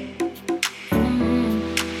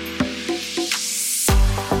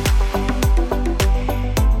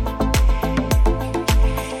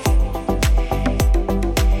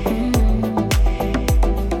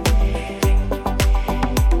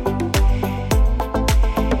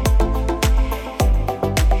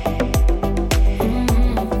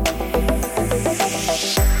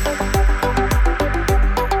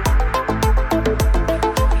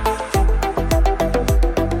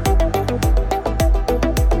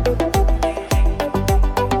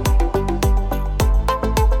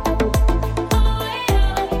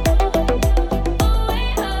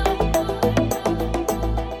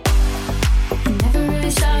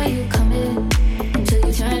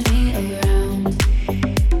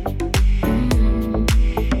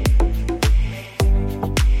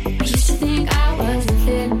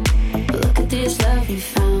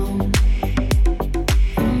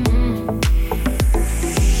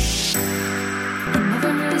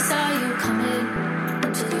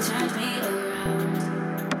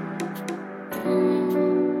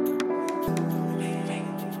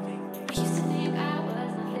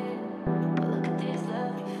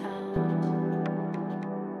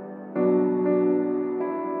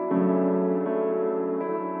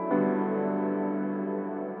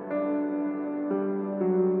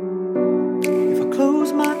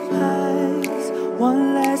 Close my eyes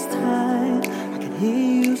one last time, I can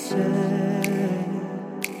hear you say,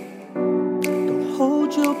 don't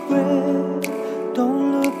hold your breath,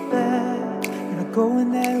 don't look back, you're not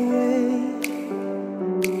going that way.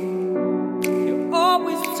 You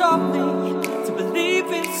always taught me to believe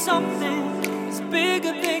in something that's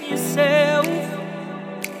bigger than yourself.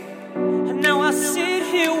 And now I sit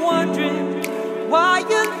here wondering why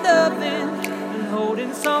you're loving and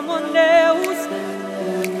holding someone else.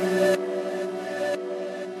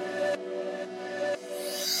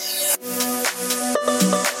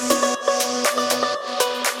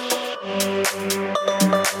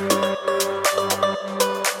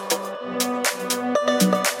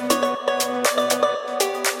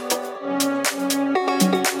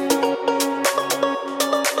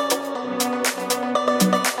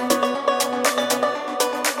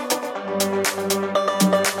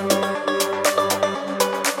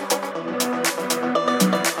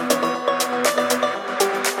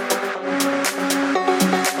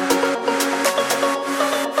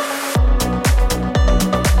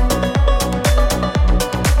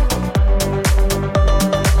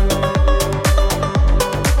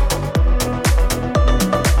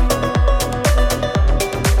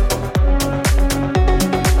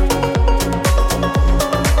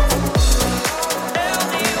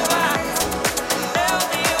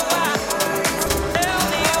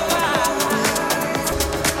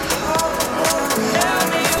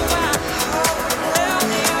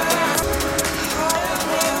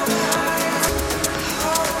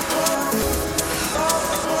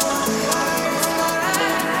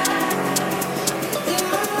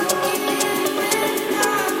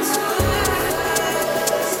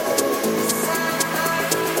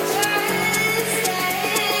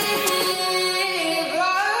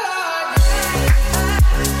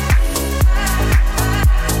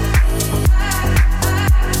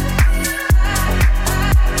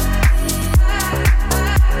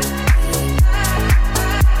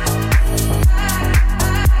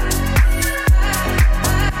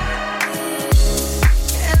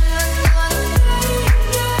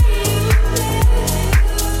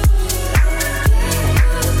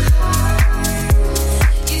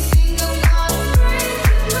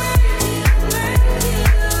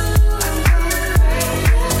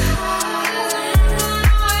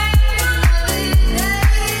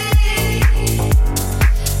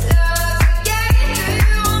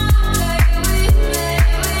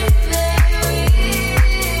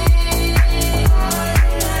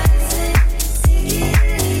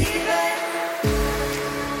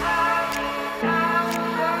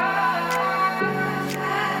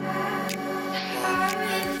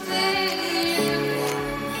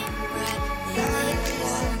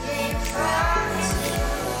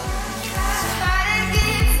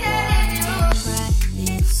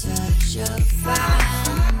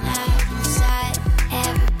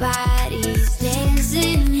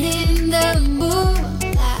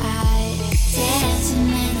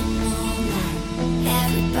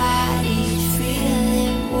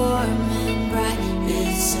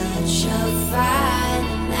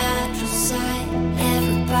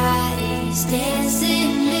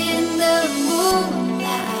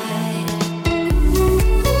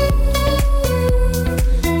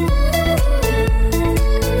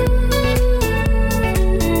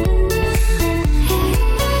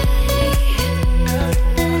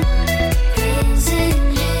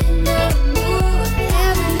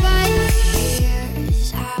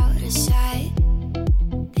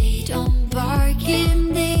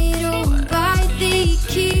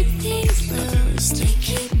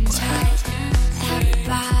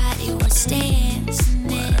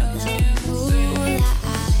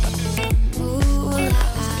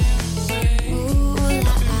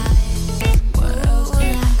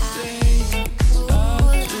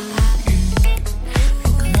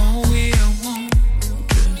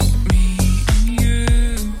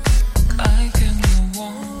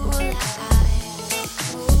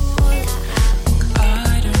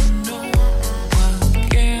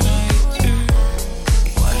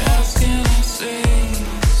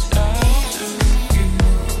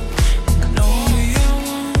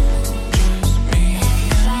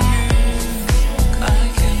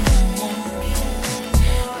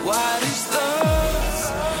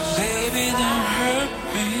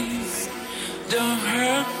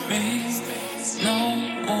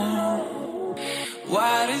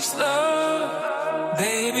 What is love?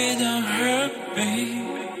 Baby, don't hurt me.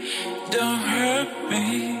 Don't hurt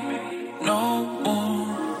me no more.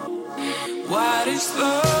 What is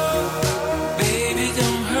love? Baby,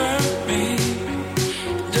 don't hurt me.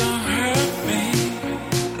 Don't hurt me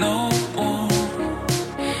no more.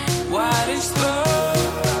 What is love?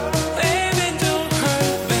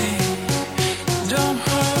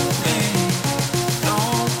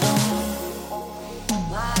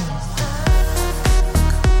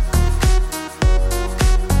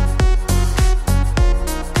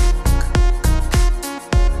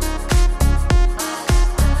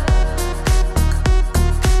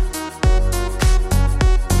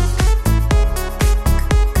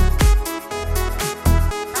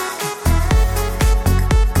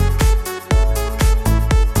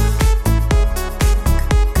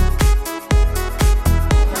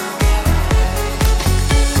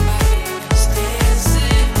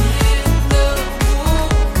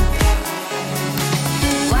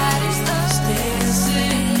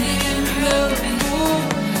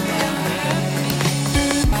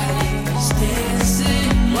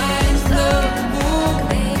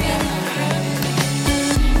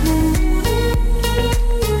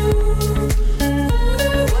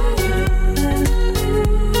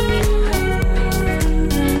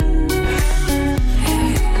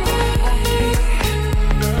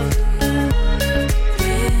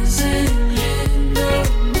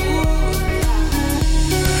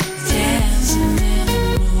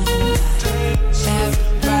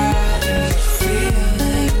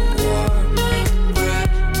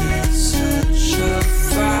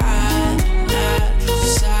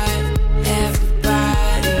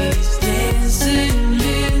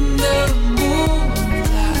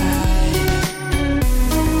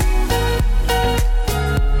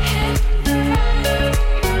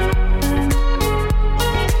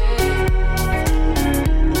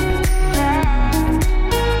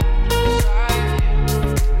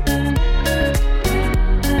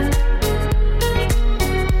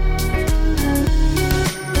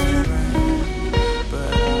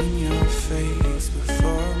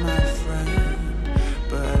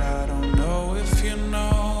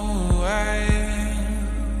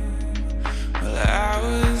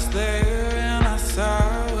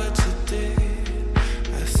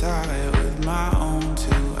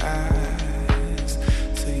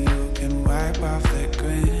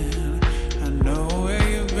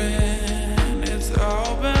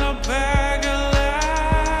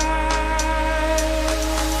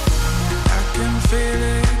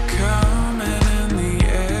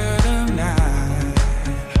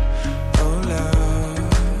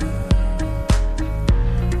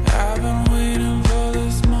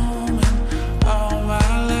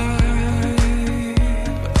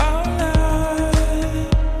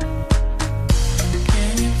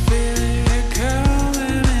 Come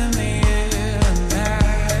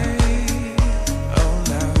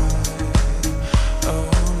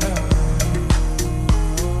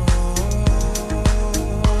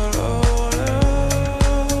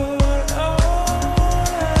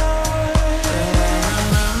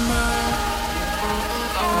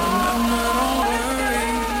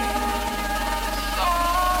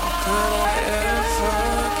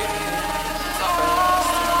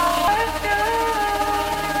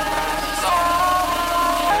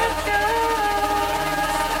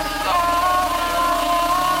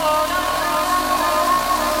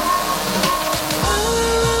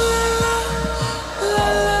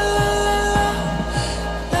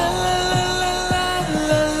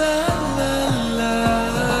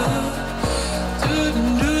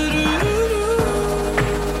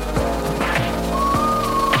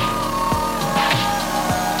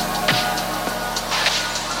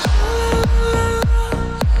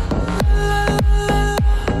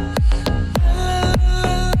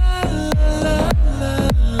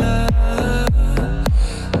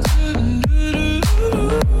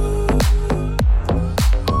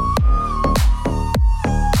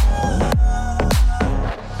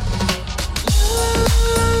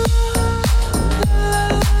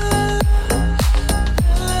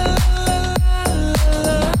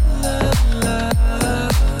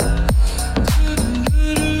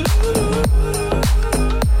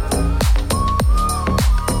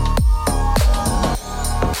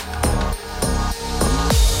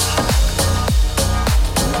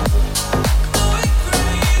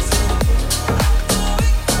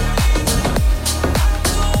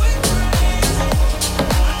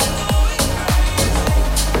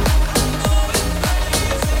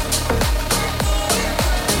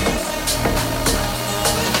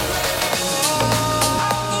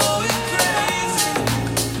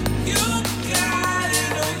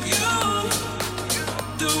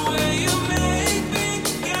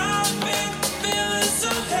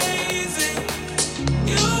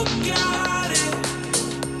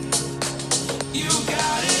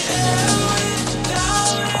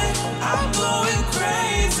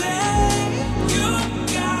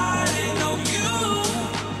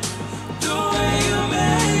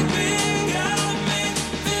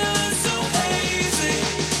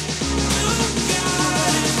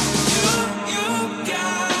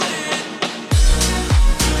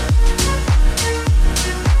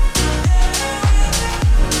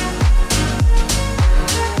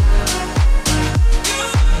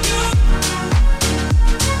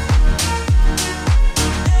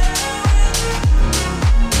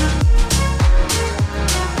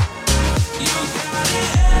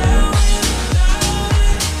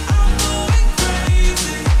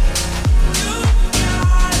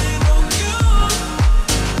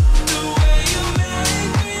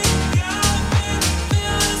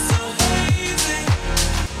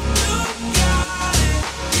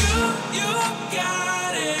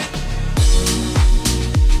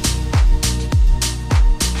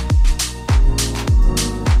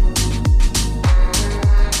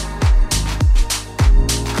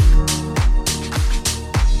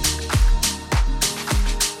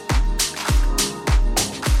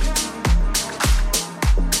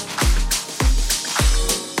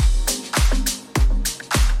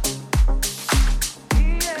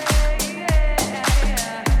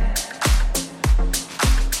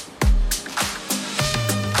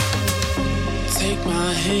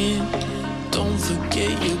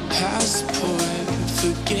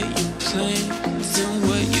cleanse. And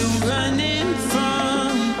what you're running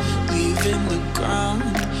from, leaving the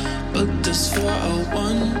ground. But this for a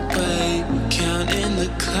one-way, counting the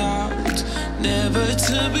clouds, never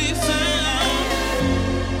to be found.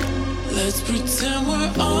 Let's pretend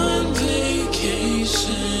we're on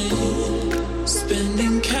vacation,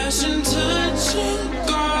 spending cash and touching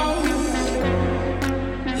gold.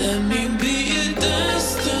 Let me be your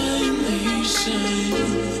destination.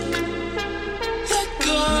 Let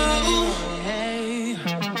go.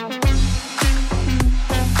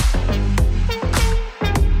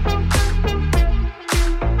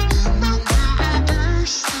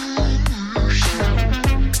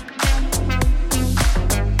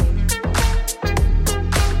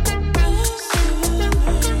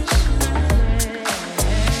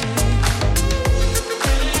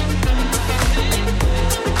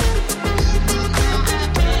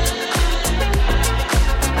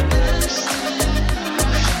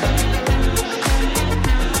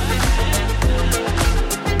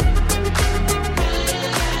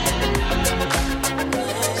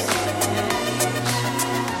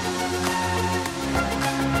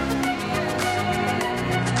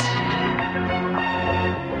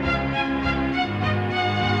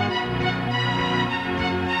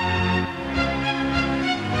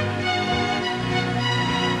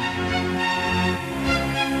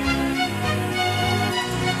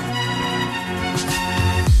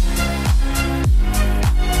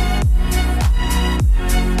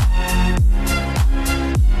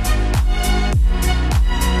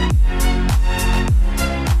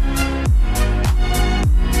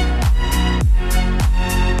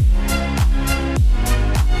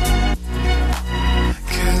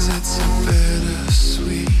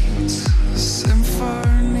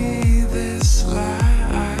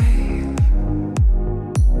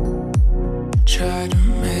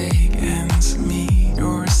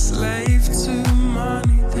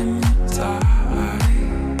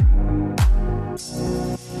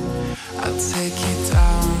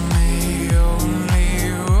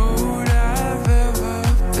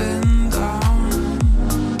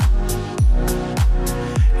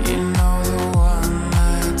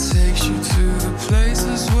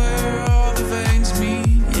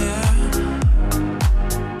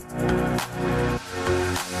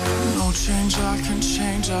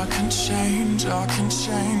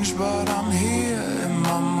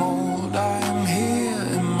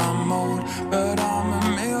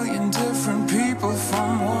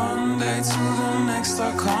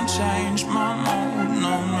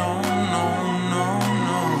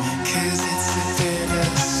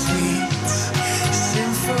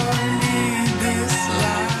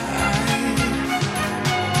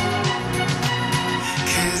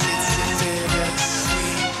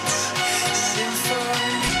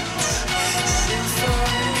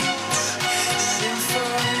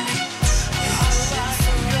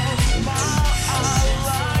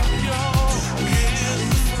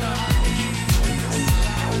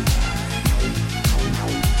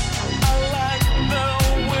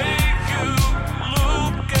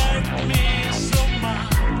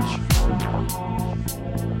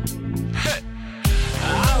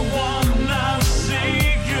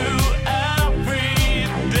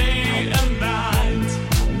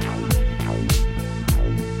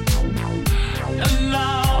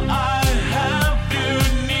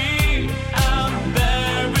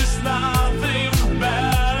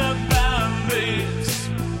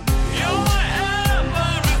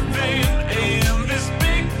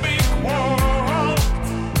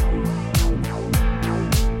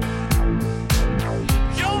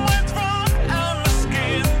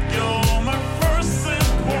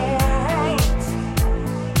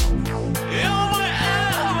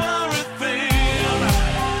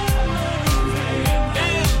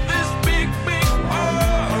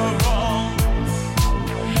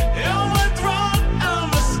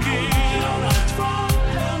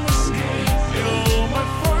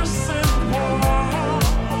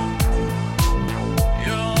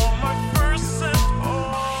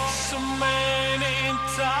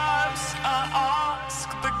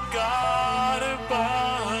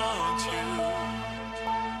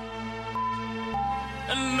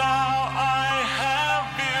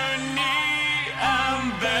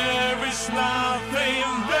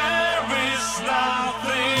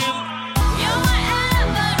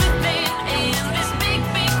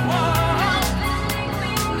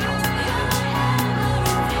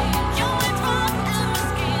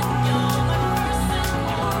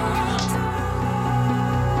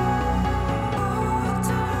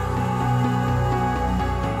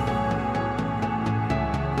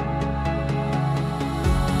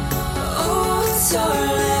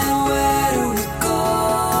 Darling,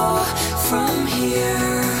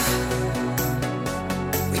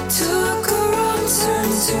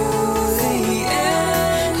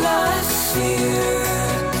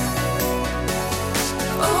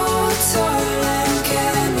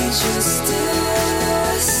 just